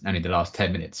when it's only the last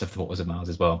 10 minutes of the Waters of Mars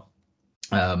as well.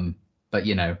 But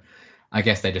I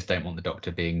guess they just don't want the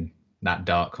Doctor being that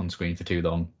dark on screen for too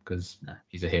long because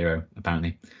he's a hero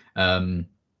apparently.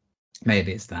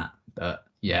 Maybe it's that, but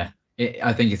yeah,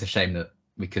 I think it's a shame that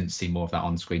we couldn't see more of that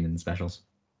on screen in the specials.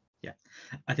 Yeah,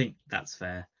 I think that's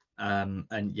fair.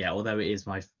 And yeah, although it is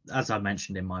as I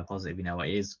mentioned in my positive, it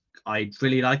is, I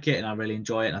really like it and I really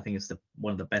enjoy it, and I think it's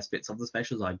one of the best bits of the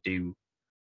specials. I do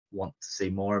want to see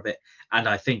more of it, and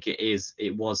I think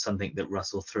it was something that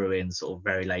Russell threw in sort of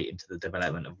very late into the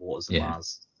development of Waters of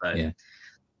Mars, so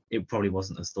it probably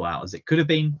wasn't as thought out as it could have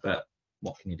been, but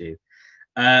what can you do?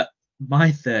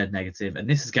 My third negative, and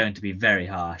this is going to be very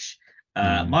harsh,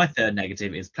 my third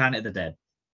negative is Planet of the Dead.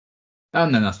 Oh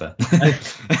no, that's fair.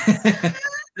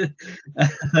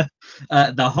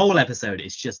 The whole episode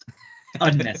is just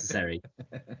unnecessary.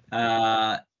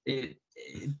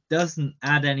 It doesn't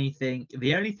add anything.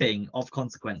 The only thing of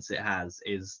consequence it has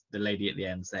is the lady at the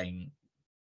end saying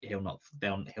he'll knock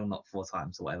 4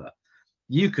 times or whatever.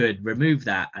 You could remove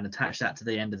that and attach that to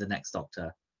the end of the next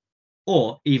Doctor,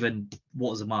 or even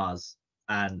Waters of Mars,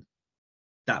 and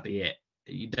that'd be it.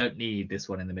 You don't need this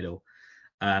one in the middle.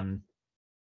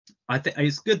 I think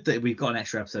it's good that we've got an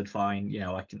extra episode. Fine,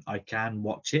 I can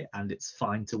watch it and it's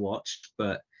fine to watch,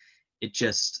 but it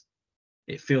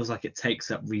feels like it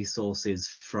takes up resources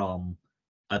from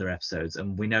other episodes,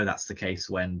 and we know that's the case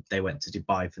when they went to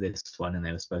Dubai for this one and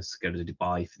they were supposed to go to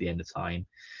Dubai for the End of Time,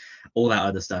 all that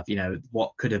other stuff.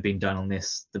 What could have been done on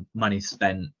this, the money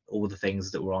spent, all the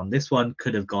things that were on this one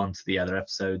could have gone to the other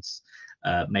episodes,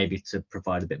 maybe to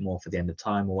provide a bit more for the End of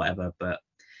Time or whatever. But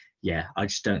yeah, I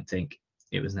just don't think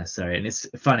it was necessary. And it's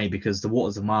funny because the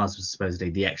Waters of Mars was supposedly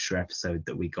the extra episode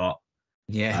that we got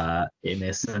in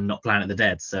this, and not Planet of the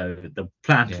Dead. So the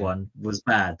planned one was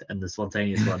bad and the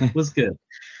spontaneous one was good,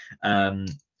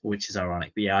 which is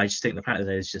ironic. But yeah, I just think the Planet of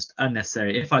the Dead is just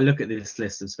unnecessary. If I look at this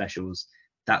list of specials,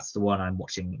 that's the one I'm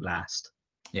watching last.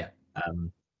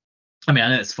 I mean, I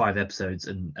know it's 5 episodes,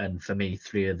 and for me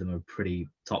 3 of them are pretty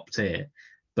top tier,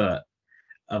 but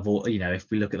of all, you know, if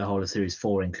we look at the whole of series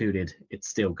 4 included, it's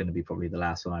still going to be probably the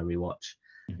last one I rewatch.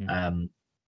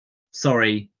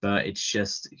 Sorry, but it's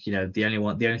just, you know, the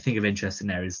only thing of interest in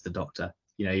there is the Doctor.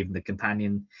 You know, even the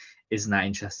companion isn't that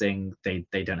interesting. They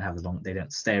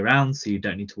don't stay around, so you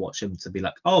don't need to watch them to be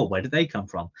like, oh, where did they come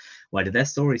from? Where did their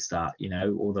story start? You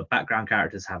know, all the background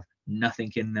characters have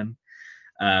nothing in them.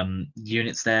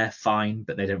 Units there, fine,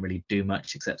 but they don't really do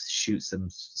much except shoot some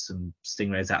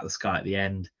stingrays out of the sky at the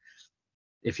end.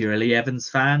 If you're a Lee Evans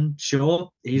fan, sure,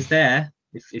 he's there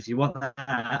if you want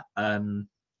that.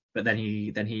 But then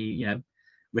he you know,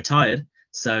 retired,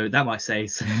 so that might say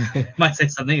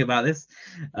something about this.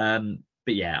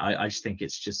 But yeah, I just think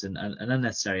it's just an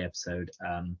unnecessary episode.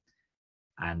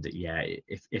 And yeah,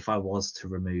 if I was to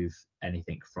remove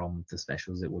anything from the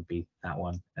specials, it would be that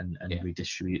one, and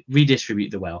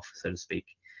redistribute the wealth, so to speak.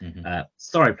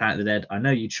 Sorry, Planet of the Dead, I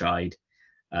know you tried,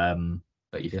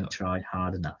 but you didn't try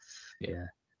hard enough. Yeah,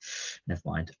 never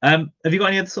mind. Have you got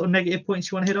any other sort of negative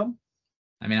points you want to hit on?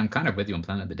 I mean, I'm kind of with you on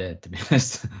Planet of the Dead, to be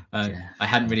honest. I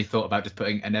hadn't really thought about just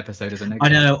putting an episode as a negative. I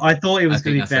know. I thought it was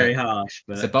going to be very harsh,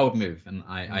 but it's a bold move, and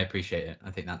I appreciate it. I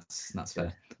think that's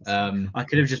fair. I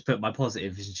could have just put my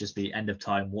positives and just be End of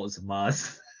Time, Waters of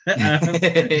Mars.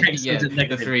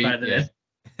 The 3.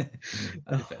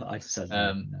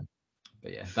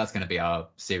 But yeah, that's going to be our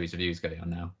series reviews going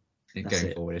on now.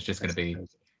 Going forward, it's just going to be,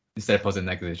 instead of positive and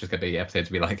negative, it's just going to be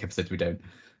episodes we like, episodes we don't.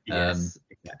 Yes,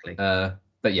 exactly.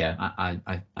 But yeah,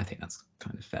 I think that's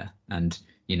kind of fair. And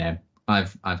you know,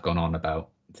 I've gone on about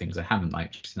things I haven't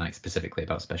liked, like specifically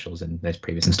about specials in those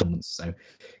previous installments. So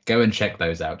go and check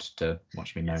those out to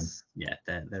watch me moan. Yeah,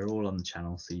 they're all on the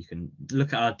channel, so you can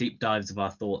look at our deep dives of our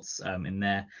thoughts in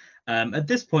there. At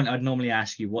this point, I'd normally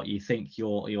ask you what you think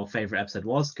your favorite episode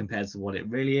was compared to what it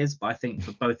really is, but I think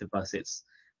for both of us, it's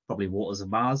probably Waters of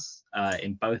Mars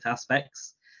in both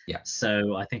aspects. Yeah.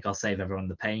 So I think I'll save everyone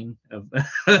the pain of,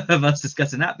 of us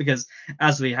discussing that, because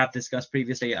as we have discussed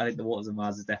previously, I think the Waters of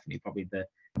Mars is definitely probably the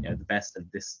best of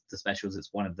the specials.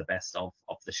 It's one of the best of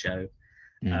the show.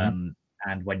 And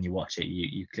when you watch it,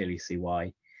 you clearly see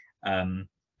why. And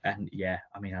yeah,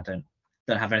 I mean, I don't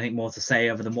have anything more to say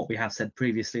other than what we have said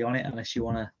previously on it, unless you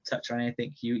want to touch on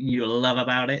anything you love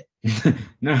about it.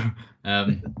 No.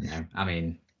 No. I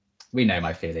mean, we know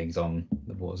my feelings on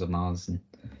the Waters of Mars, and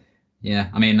yeah,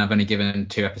 I mean, I've only given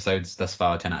 2 episodes thus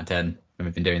far, 10 out of 10 when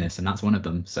we've been doing this, and that's one of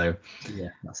them. So yeah,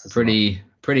 that's pretty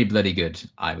bloody good,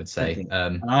 I would say.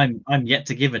 And I'm yet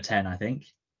to give a 10, I think.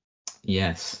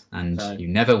 Yes, and you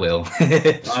never will.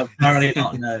 I've thoroughly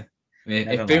not know.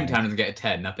 If Boomtown doesn't get a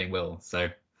 10, nothing will. So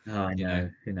I know.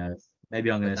 Who knows?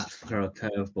 Maybe I'm going to throw a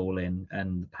curveball in,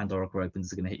 and Pandora Opens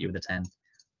is going to hit you with a 10.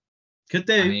 Could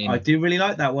do. I mean, I do really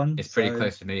like that one. It's pretty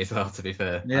close to me as well, to be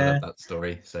fair. Yeah. I love that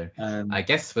story. So I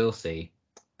guess we'll see.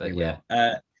 But yeah,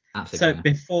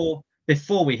 absolutely. So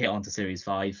before we hit on to Series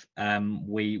 5,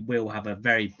 we will have a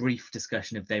very brief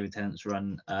discussion of David Tennant's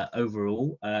run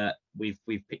overall. We've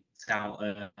picked out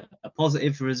a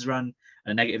positive for his run,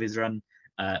 a negative for his run,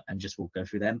 and just we'll go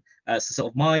through them. So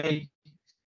sort of my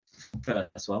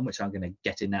first one, which I'm going to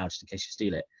get in now just in case you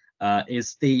steal it,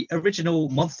 is the original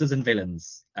monsters and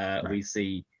villains we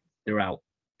see throughout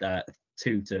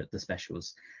 2 to the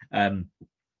specials.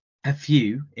 A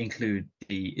few include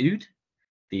the Ood,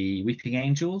 the Weeping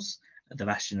Angels, the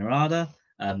Vashti Narada,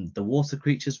 the water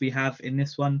creatures we have in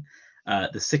this one.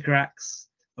 The Sycorax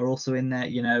are also in there,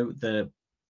 you know, the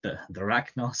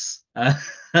Arachnos.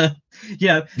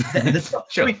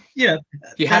 Sure. I mean, you know,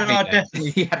 you have me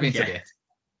definitely. You have me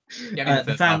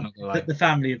the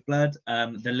family of blood,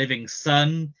 the living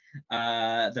sun,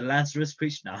 the Lazarus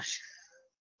creature,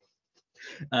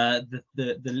 the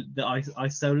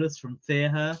Isolus from Fear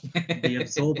Her, the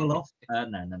Absorbaloth.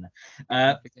 No.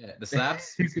 The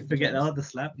slabs. Who could forget the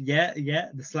slab? Yeah,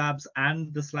 the slabs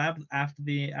and the slab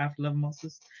after Love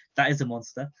Monsters. That is a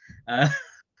monster. But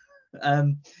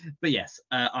yes,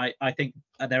 I think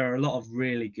there are a lot of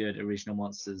really good original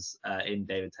monsters in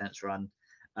David Tennant's run.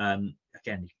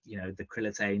 Again, you know, the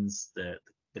Krillitanes, the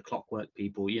Clockwork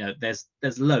people, you know, there's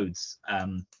loads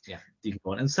you can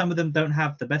go on, and some of them don't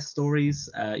have the best stories.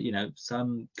 You know,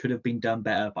 some could have been done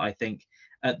better, but I think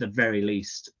at the very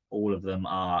least all of them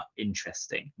are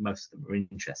interesting. Most of them are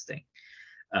interesting.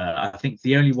 I think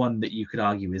the only one that you could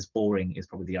argue is boring is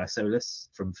probably the Isolus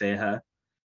from Fear Her.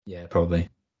 Yeah, probably.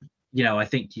 I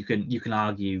think you can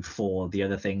argue for the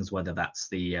other things, whether that's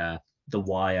the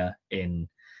Wire in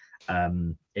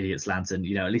Idiot's Lantern.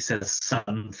 At least there's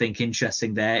something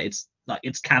interesting there. It's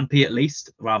campy at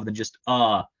least, rather than just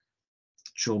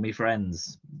draw me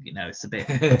friends. It's a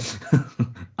bit.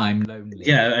 I'm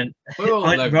lonely. And we're all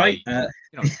lonely. Right. You're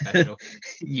not special.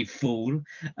 You fool.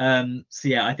 So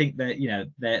yeah, I think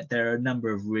that there are a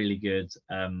number of really good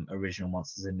original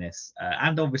monsters in this,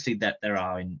 and obviously that there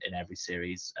are in every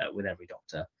series with every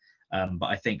Doctor. But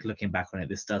I think looking back on it,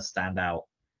 this does stand out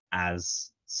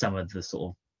as some of the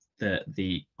sort of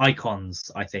the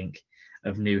icons, I think,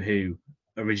 of New Who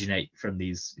originate from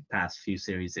these past few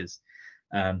series.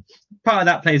 Part of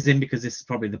that plays in because this is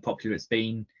probably the popular it's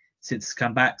been since it's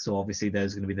come back. So obviously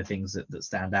those are going to be the things that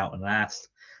stand out and last.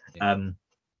 Yeah.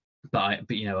 But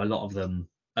a lot of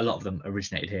them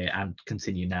originated here and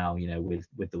continue now.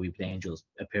 With the Weeping Angels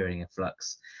appearing in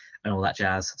Flux and all that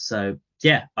jazz. So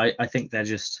yeah, I think they're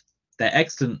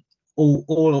excellent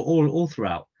all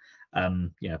throughout.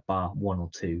 Bar one or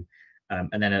two,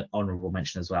 and then an honourable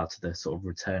mention as well to the sort of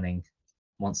returning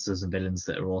monsters and villains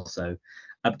that are also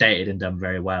updated and done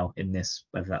very well in this,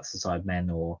 whether that's the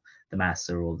Cybermen or the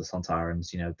Master or the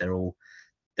Sontarans.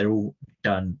 They're all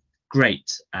done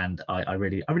great, and I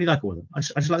really like all of them. I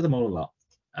just like them all a lot.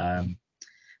 But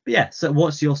yeah, so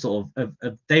what's your sort of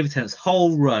David Tennant's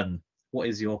whole run? What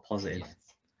is your positive?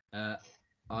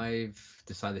 I've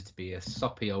decided to be a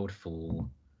soppy old fool,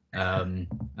 and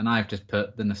I've just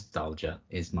put the nostalgia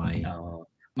is my big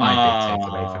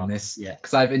takeaway from this,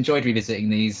 because I've enjoyed revisiting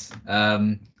these,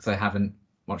 because I haven't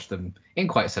watched them in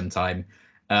quite some time,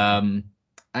 and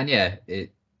yeah,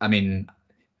 I mean,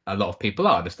 a lot of people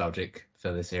are nostalgic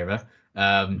for this era,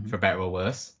 for better or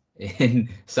worse in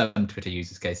some Twitter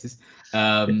users' cases,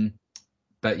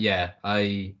 but yeah,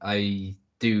 I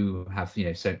do have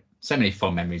so many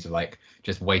fond memories of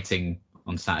just waiting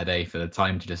on Saturday for the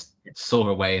time to just soar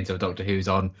away until Doctor Who's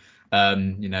on.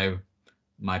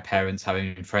 My parents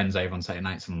having friends over on Saturday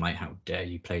nights, and I'm like, how dare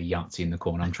you play Yahtzee in the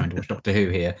corner? I'm trying to watch Doctor Who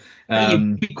here.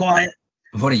 Be quiet.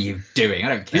 What are you doing? I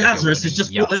don't care. Lazarus is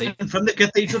just falling from the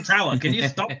cathedral tower. Can you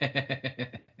stop?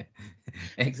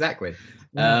 Exactly.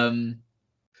 Yeah.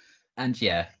 And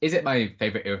yeah, is it my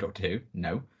favourite era of Doctor Who?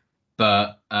 No.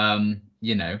 But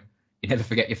you never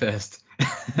forget your first.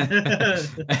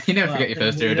 You never forget your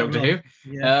first era of Doctor Who.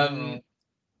 Yeah.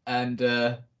 And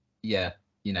yeah,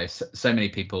 so many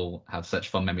people have such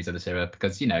fond memories of this era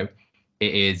because it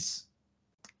is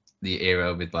the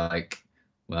era with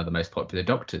the most popular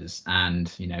Doctors, and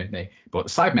they brought the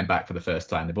Cybermen back for the first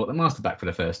time, they brought the Master back for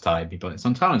the first time, they brought the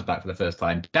Sontarans back for the first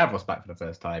time, Davros back for the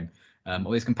first time,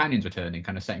 all these companions returning,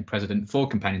 kind of setting precedent for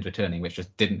companions returning, which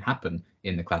just didn't happen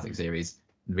in the classic series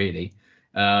really.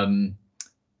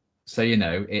 So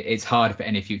it's hard for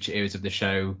any future eras of the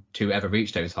show to ever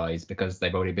reach those highs because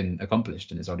they've already been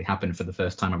accomplished and it's already happened for the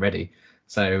first time already.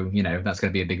 So that's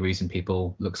going to be a big reason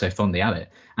people look so fondly at it.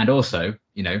 And also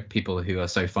people who are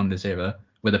so fond of this era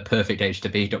were the perfect age to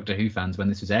be Doctor Who fans when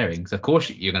this was airing. So of course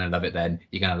you're going to love it then,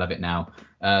 you're going to love it now,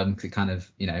 because it kind of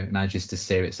it manages to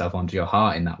sear itself onto your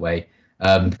heart in that way,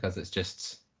 because it's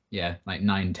just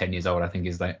 9-10 years old I think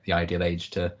is the ideal age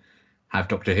to have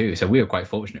Doctor Who. So we were quite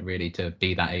fortunate really to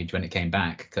be that age when it came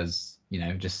back, because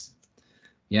just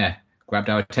grabbed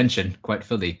our attention quite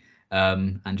fully,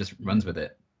 and just runs with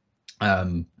it,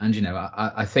 and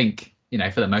I think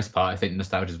for the most part I think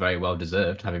nostalgia is very well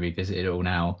deserved, having revisited it all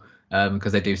now,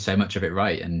 because they do so much of it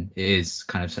right, and it is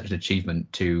kind of such an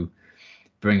achievement to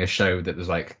bring a show that was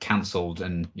cancelled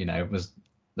and was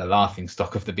the laughing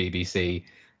stock of the BBC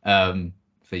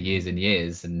for years and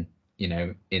years, and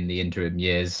in the interim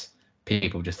years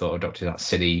people just thought Doctor that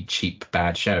silly, cheap,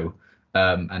 bad show,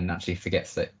 and actually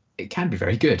forgets that it can be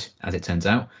very good, as it turns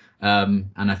out. And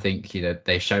I think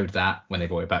they showed that when they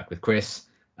brought it back with Chris,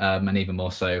 and even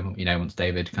more so once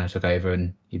David kind of took over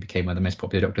and he became one of the most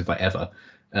popular Doctors ever.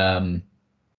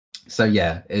 So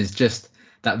yeah, it's just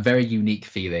that very unique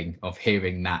feeling of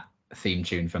hearing that theme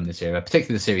tune from this era,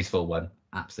 particularly the Series 4 one,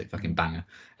 absolute fucking banger,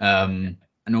 and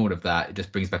all of that. It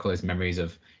just brings back all those memories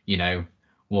of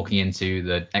walking into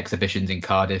the exhibitions in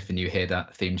Cardiff and you hear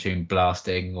that theme tune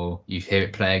blasting, or you hear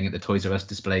it playing at the Toys R Us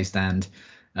display stand.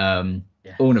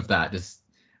 All of that just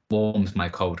warms my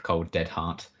cold dead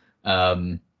heart.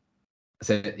 So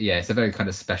yeah, it's a very kind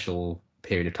of special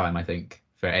period of time I think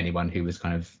for anyone who was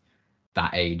kind of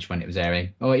that age when it was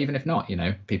airing, or even if not,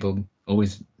 people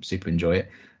always super enjoy it,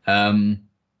 no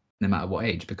matter what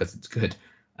age, because it's good.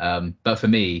 But for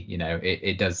me,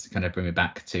 it does kind of bring me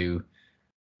back to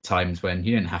times when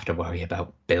you didn't have to worry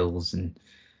about bills and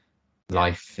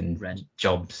life and Rent,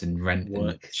 jobs and rent and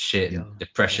work, shit and yeah,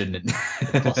 depression and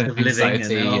the cost of living, and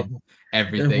anxiety and the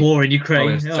everything. war in Ukraine.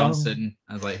 Boris Oh, Johnson.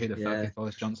 I was like, who the fuck yeah, is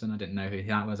Boris Johnson? I didn't know who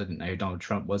that was. I didn't know who Donald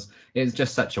Trump was. It was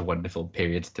just such a wonderful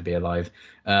period to be alive,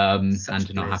 and such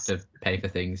to not have bliss. to pay for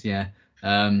things. Yeah.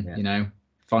 Yeah. You know,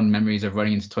 fond memories of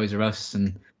running into Toys R Us,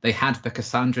 and they had the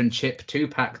Cassandra and Chip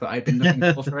 2-pack that I'd been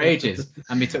looking for ages,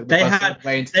 and we took the bus all the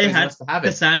way into Toys R Us to have it.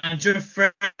 Cassandra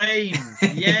frames.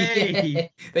 Yay! Yeah,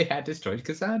 they had destroyed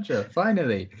Cassandra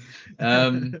finally.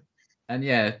 And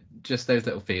yeah, just those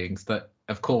little feelings that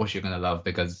of course you're gonna love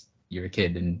because you're a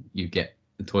kid and you get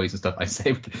the toys and stuff. I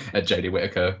saved a Jodie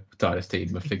Whittaker TARDIS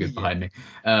team of figures behind me.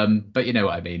 But you know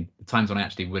what I mean. The times when I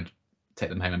actually would take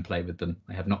them home and play with them.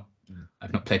 I've not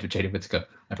played with Jodie Whittaker,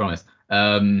 I promise.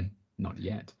 Not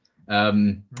yet. But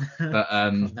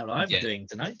Now I'm doing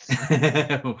tonight.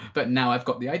 but now I've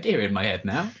got the idea in my head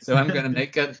now, so I'm going to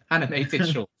make an animated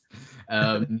short.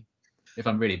 If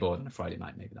I'm really bored on a Friday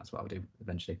night, maybe that's what I'll do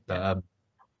eventually. But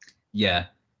yeah,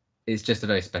 it's just a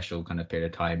very special kind of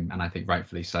period of time, and I think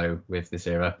rightfully so with this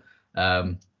era.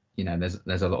 You know,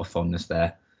 there's a lot of fondness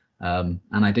there, and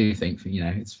I do think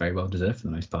it's very well deserved for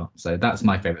the most part. So that's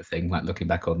my favorite thing. Like looking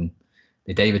back on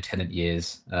the David Tennant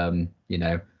years,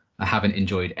 I haven't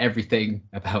enjoyed everything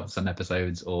about some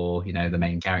episodes or the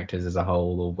main characters as a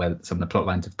whole or where some of the plot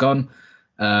lines have gone.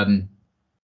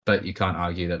 But you can't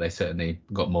argue that they certainly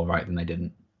got more right than they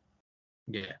didn't.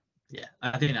 Yeah,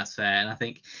 I think that's fair, and I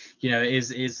think it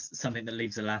is something that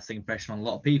leaves a lasting impression on a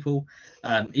lot of people,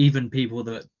 even people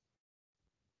that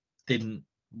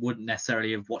wouldn't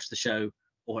necessarily have watched the show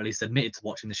or at least admitted to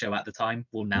watching the show at the time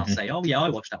will now say, oh yeah, I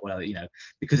watched that one,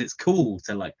 because it's cool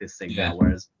to like this thing now,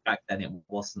 whereas back then it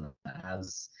wasn't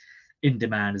as in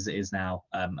demand as it is now.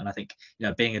 And I think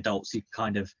being adults, you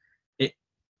kind of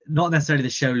not necessarily the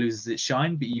show loses its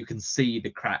shine, but you can see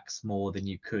the cracks more than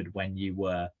you could when you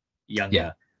were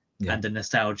younger. Yeah. And the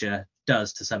nostalgia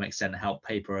does to some extent help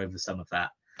paper over some of that.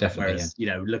 Definitely. Whereas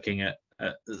looking at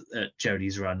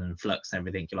Jodie's run and Flux and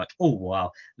everything, you're like, oh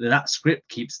wow, that script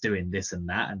keeps doing this and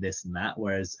that and this and that.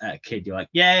 Whereas a kid, you're like,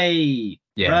 yay,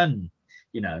 run,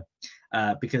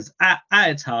 because at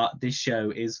its heart, this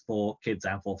show is for kids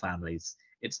and for families.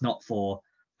 It's not for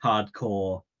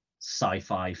hardcore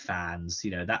sci-fi fans.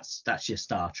 That's your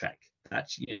Star Trek.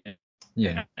 That's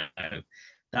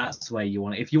that's where you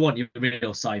want it. If you want your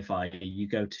real sci-fi, you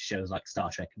go to shows like Star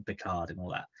Trek and Picard and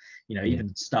all that.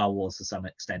 Even Star Wars to some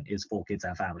extent is for kids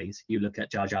and families. You look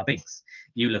at Jar Jar Binks,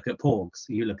 you look at Porgs,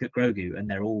 you look at Grogu, and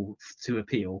they're all to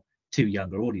appeal to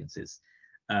younger audiences.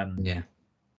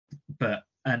 But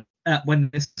when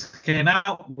this came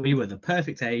out, we were the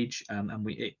perfect age, and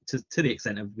to the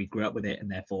extent of we grew up with it,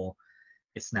 and therefore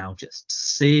it's now just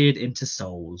seared into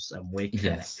souls, and we're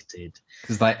connected.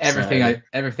 Because like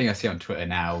everything I see on Twitter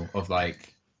now of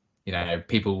like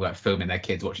people like filming their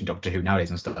kids watching Doctor Who nowadays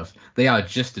and stuff, they are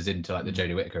just as into like the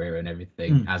Jodie Whittaker era and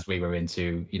everything as we were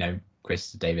into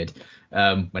Chris, David,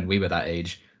 when we were that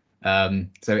age.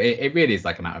 So it really is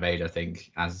like a matter of age, I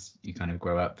think, as you kind of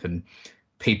grow up, and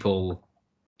people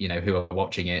who are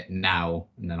watching it now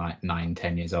and they're like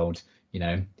 9-10 years old,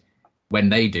 when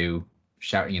they do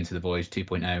Shouting Into the Void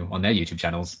 2.0 on their YouTube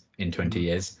channels in 20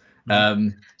 years.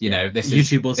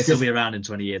 YouTube will still be around in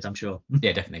 20 years, I'm sure.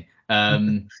 Yeah, definitely.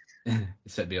 There's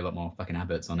certainly a lot more fucking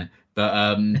adverts on it.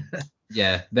 But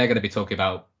they're going to be talking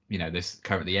about this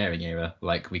currently airing era,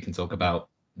 like we can talk about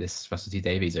this Russell T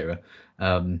Davies era,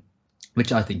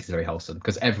 which I think is very wholesome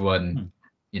because everyone,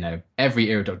 every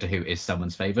era of Doctor Who is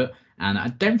someone's favorite, and I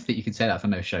don't think you can say that for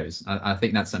most shows. I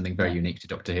think that's something very unique to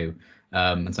Doctor Who,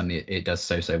 and something it does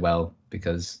so well,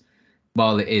 because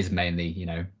while it is mainly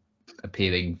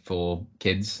appealing for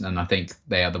kids, and I think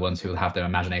they are the ones who will have their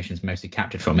imaginations mostly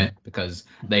captured from it because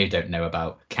they don't know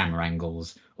about camera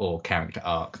angles or character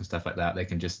arcs and stuff like that. They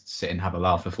can just sit and have a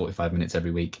laugh for 45 minutes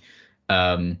every week.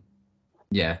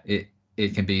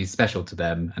 It can be special to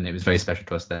them, and it was very special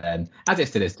to us then, as it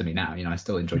still is to me now. I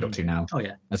still enjoy Doctor Who now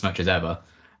as much as ever.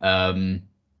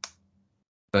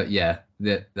 But yeah,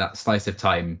 that slice of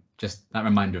time, just that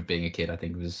reminder of being a kid, I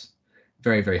think was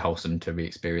very, very wholesome to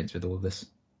re-experience with all of this.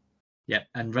 Yeah,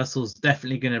 and Russell's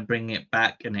definitely going to bring it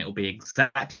back, and it'll be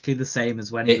exactly the same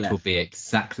as when he left. It will be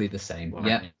exactly the same.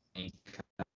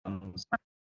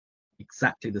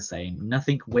 Exactly the same.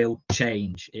 Nothing will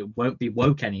change. It won't be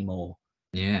woke anymore.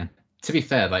 Yeah. To be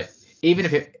fair, like even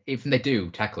if they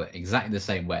do tackle it exactly the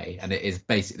same way, and it is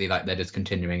basically like they're just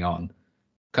continuing on,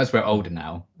 because we're older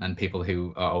now, and people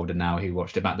who are older now who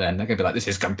watched it back then, they're gonna be like, "This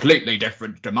is completely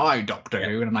different to my Doctor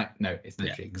Who," and I'm like, "No, it's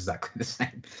literally exactly the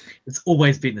same. It's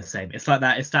always been the same. It's like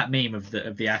that. It's that meme of the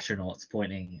astronauts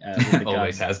pointing. With the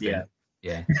Always gun. has been.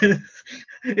 Yeah.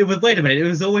 It was. Wait a minute. It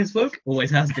was always woke.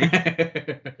 Always has been.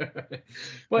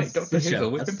 Wait, Doctor Who's show.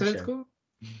 always That's been the show. political?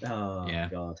 Oh Yeah.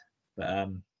 God.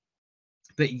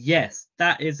 But yes,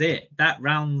 that is it. That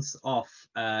rounds off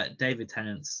David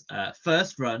Tennant's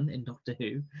first run in Doctor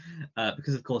Who,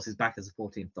 because of course he's back as a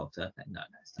 14th Doctor. No,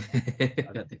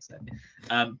 I don't think so.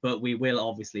 But we will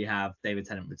obviously have David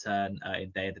Tennant return in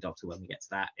Day of the Doctor when we get to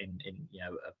that in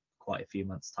quite a few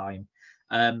months' time.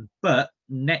 But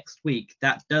next week,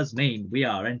 that does mean we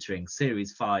are entering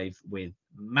Series 5 with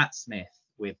Matt Smith,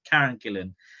 with Karen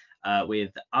Gillan,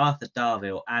 with Arthur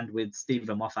Darvill, and with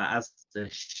Stephen Moffat as the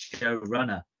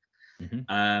showrunner.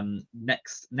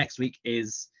 Next week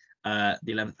is the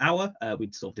 11th hour.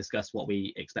 We sort of discussed what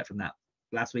we expect from that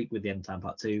last week with the End Time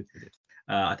Part 2.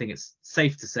 I think it's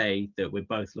safe to say that we're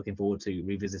both looking forward to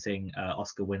revisiting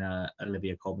Oscar winner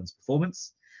Olivia Colman's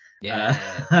performance. Yeah.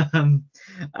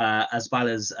 As well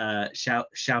as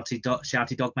Shouty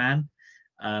Dog Man.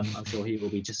 I'm sure he will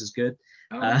be just as good.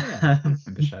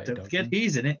 Don't forget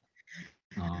he's in it.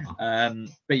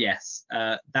 But yes,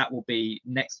 that will be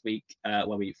next week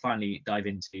where we finally dive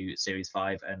into Series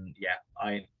 5, and yeah,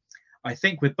 I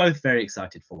think we're both very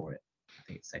excited for it. I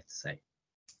think it's safe to say.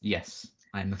 Yes,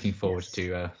 I'm looking forward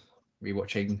to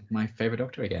rewatching my favorite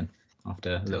Doctor again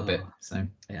after a little bit. So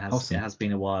it has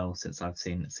been a while since I've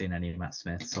seen any of Matt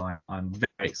Smith, so I'm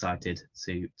very excited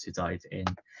to dive in.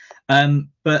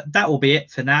 But that will be it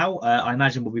for now. I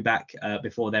imagine we'll be back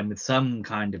before then with some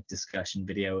kind of discussion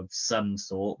video of some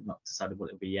sort. Not decided what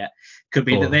it'll be yet. Could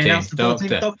be that they announce the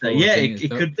 14th Doctor. Yeah,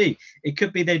 it could be. It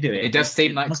could be they do it. It does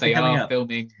seem like they are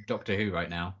filming Doctor Who right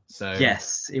now. So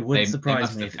yes, it wouldn't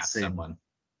surprise me if it's soon.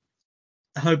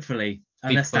 Hopefully.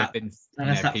 Unless that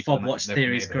Fob Watch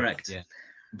theory is correct. Yeah,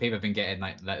 people have been getting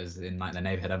like letters in like the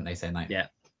neighborhood, haven't they, saying like,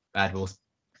 Bad Wolf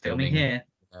filming here,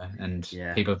 and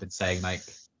people have been saying like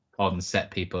on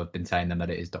set, people have been telling them that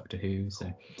it is Doctor Who.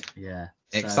 So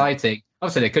exciting.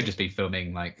 Obviously, they could just be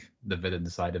filming like the villain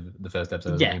side of the first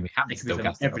episode. Yeah, I mean, we haven't still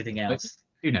cast everything else.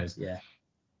 Who knows? Yeah,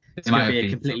 it's going to be a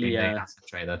completely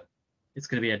trailer. It's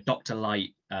going to be a Doctor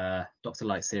Light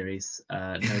series.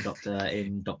 No Doctor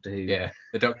in Doctor Who. Yeah,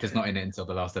 the Doctor's not in it until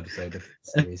the last episode of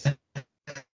the series.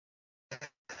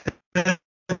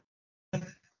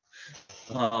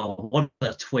 Oh, what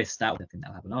a twist that would think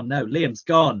that'll happen. Oh no, Liam's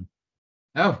gone.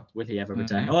 Oh, will he ever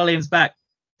return? Oh, Liam's back.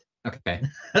 Okay,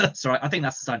 that's right. I think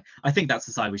that's the sign. I think that's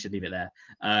the sign we should leave it there.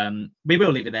 We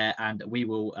will leave it there, and we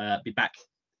will be back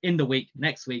in the week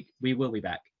next week. We will be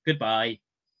back. Goodbye.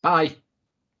 Bye.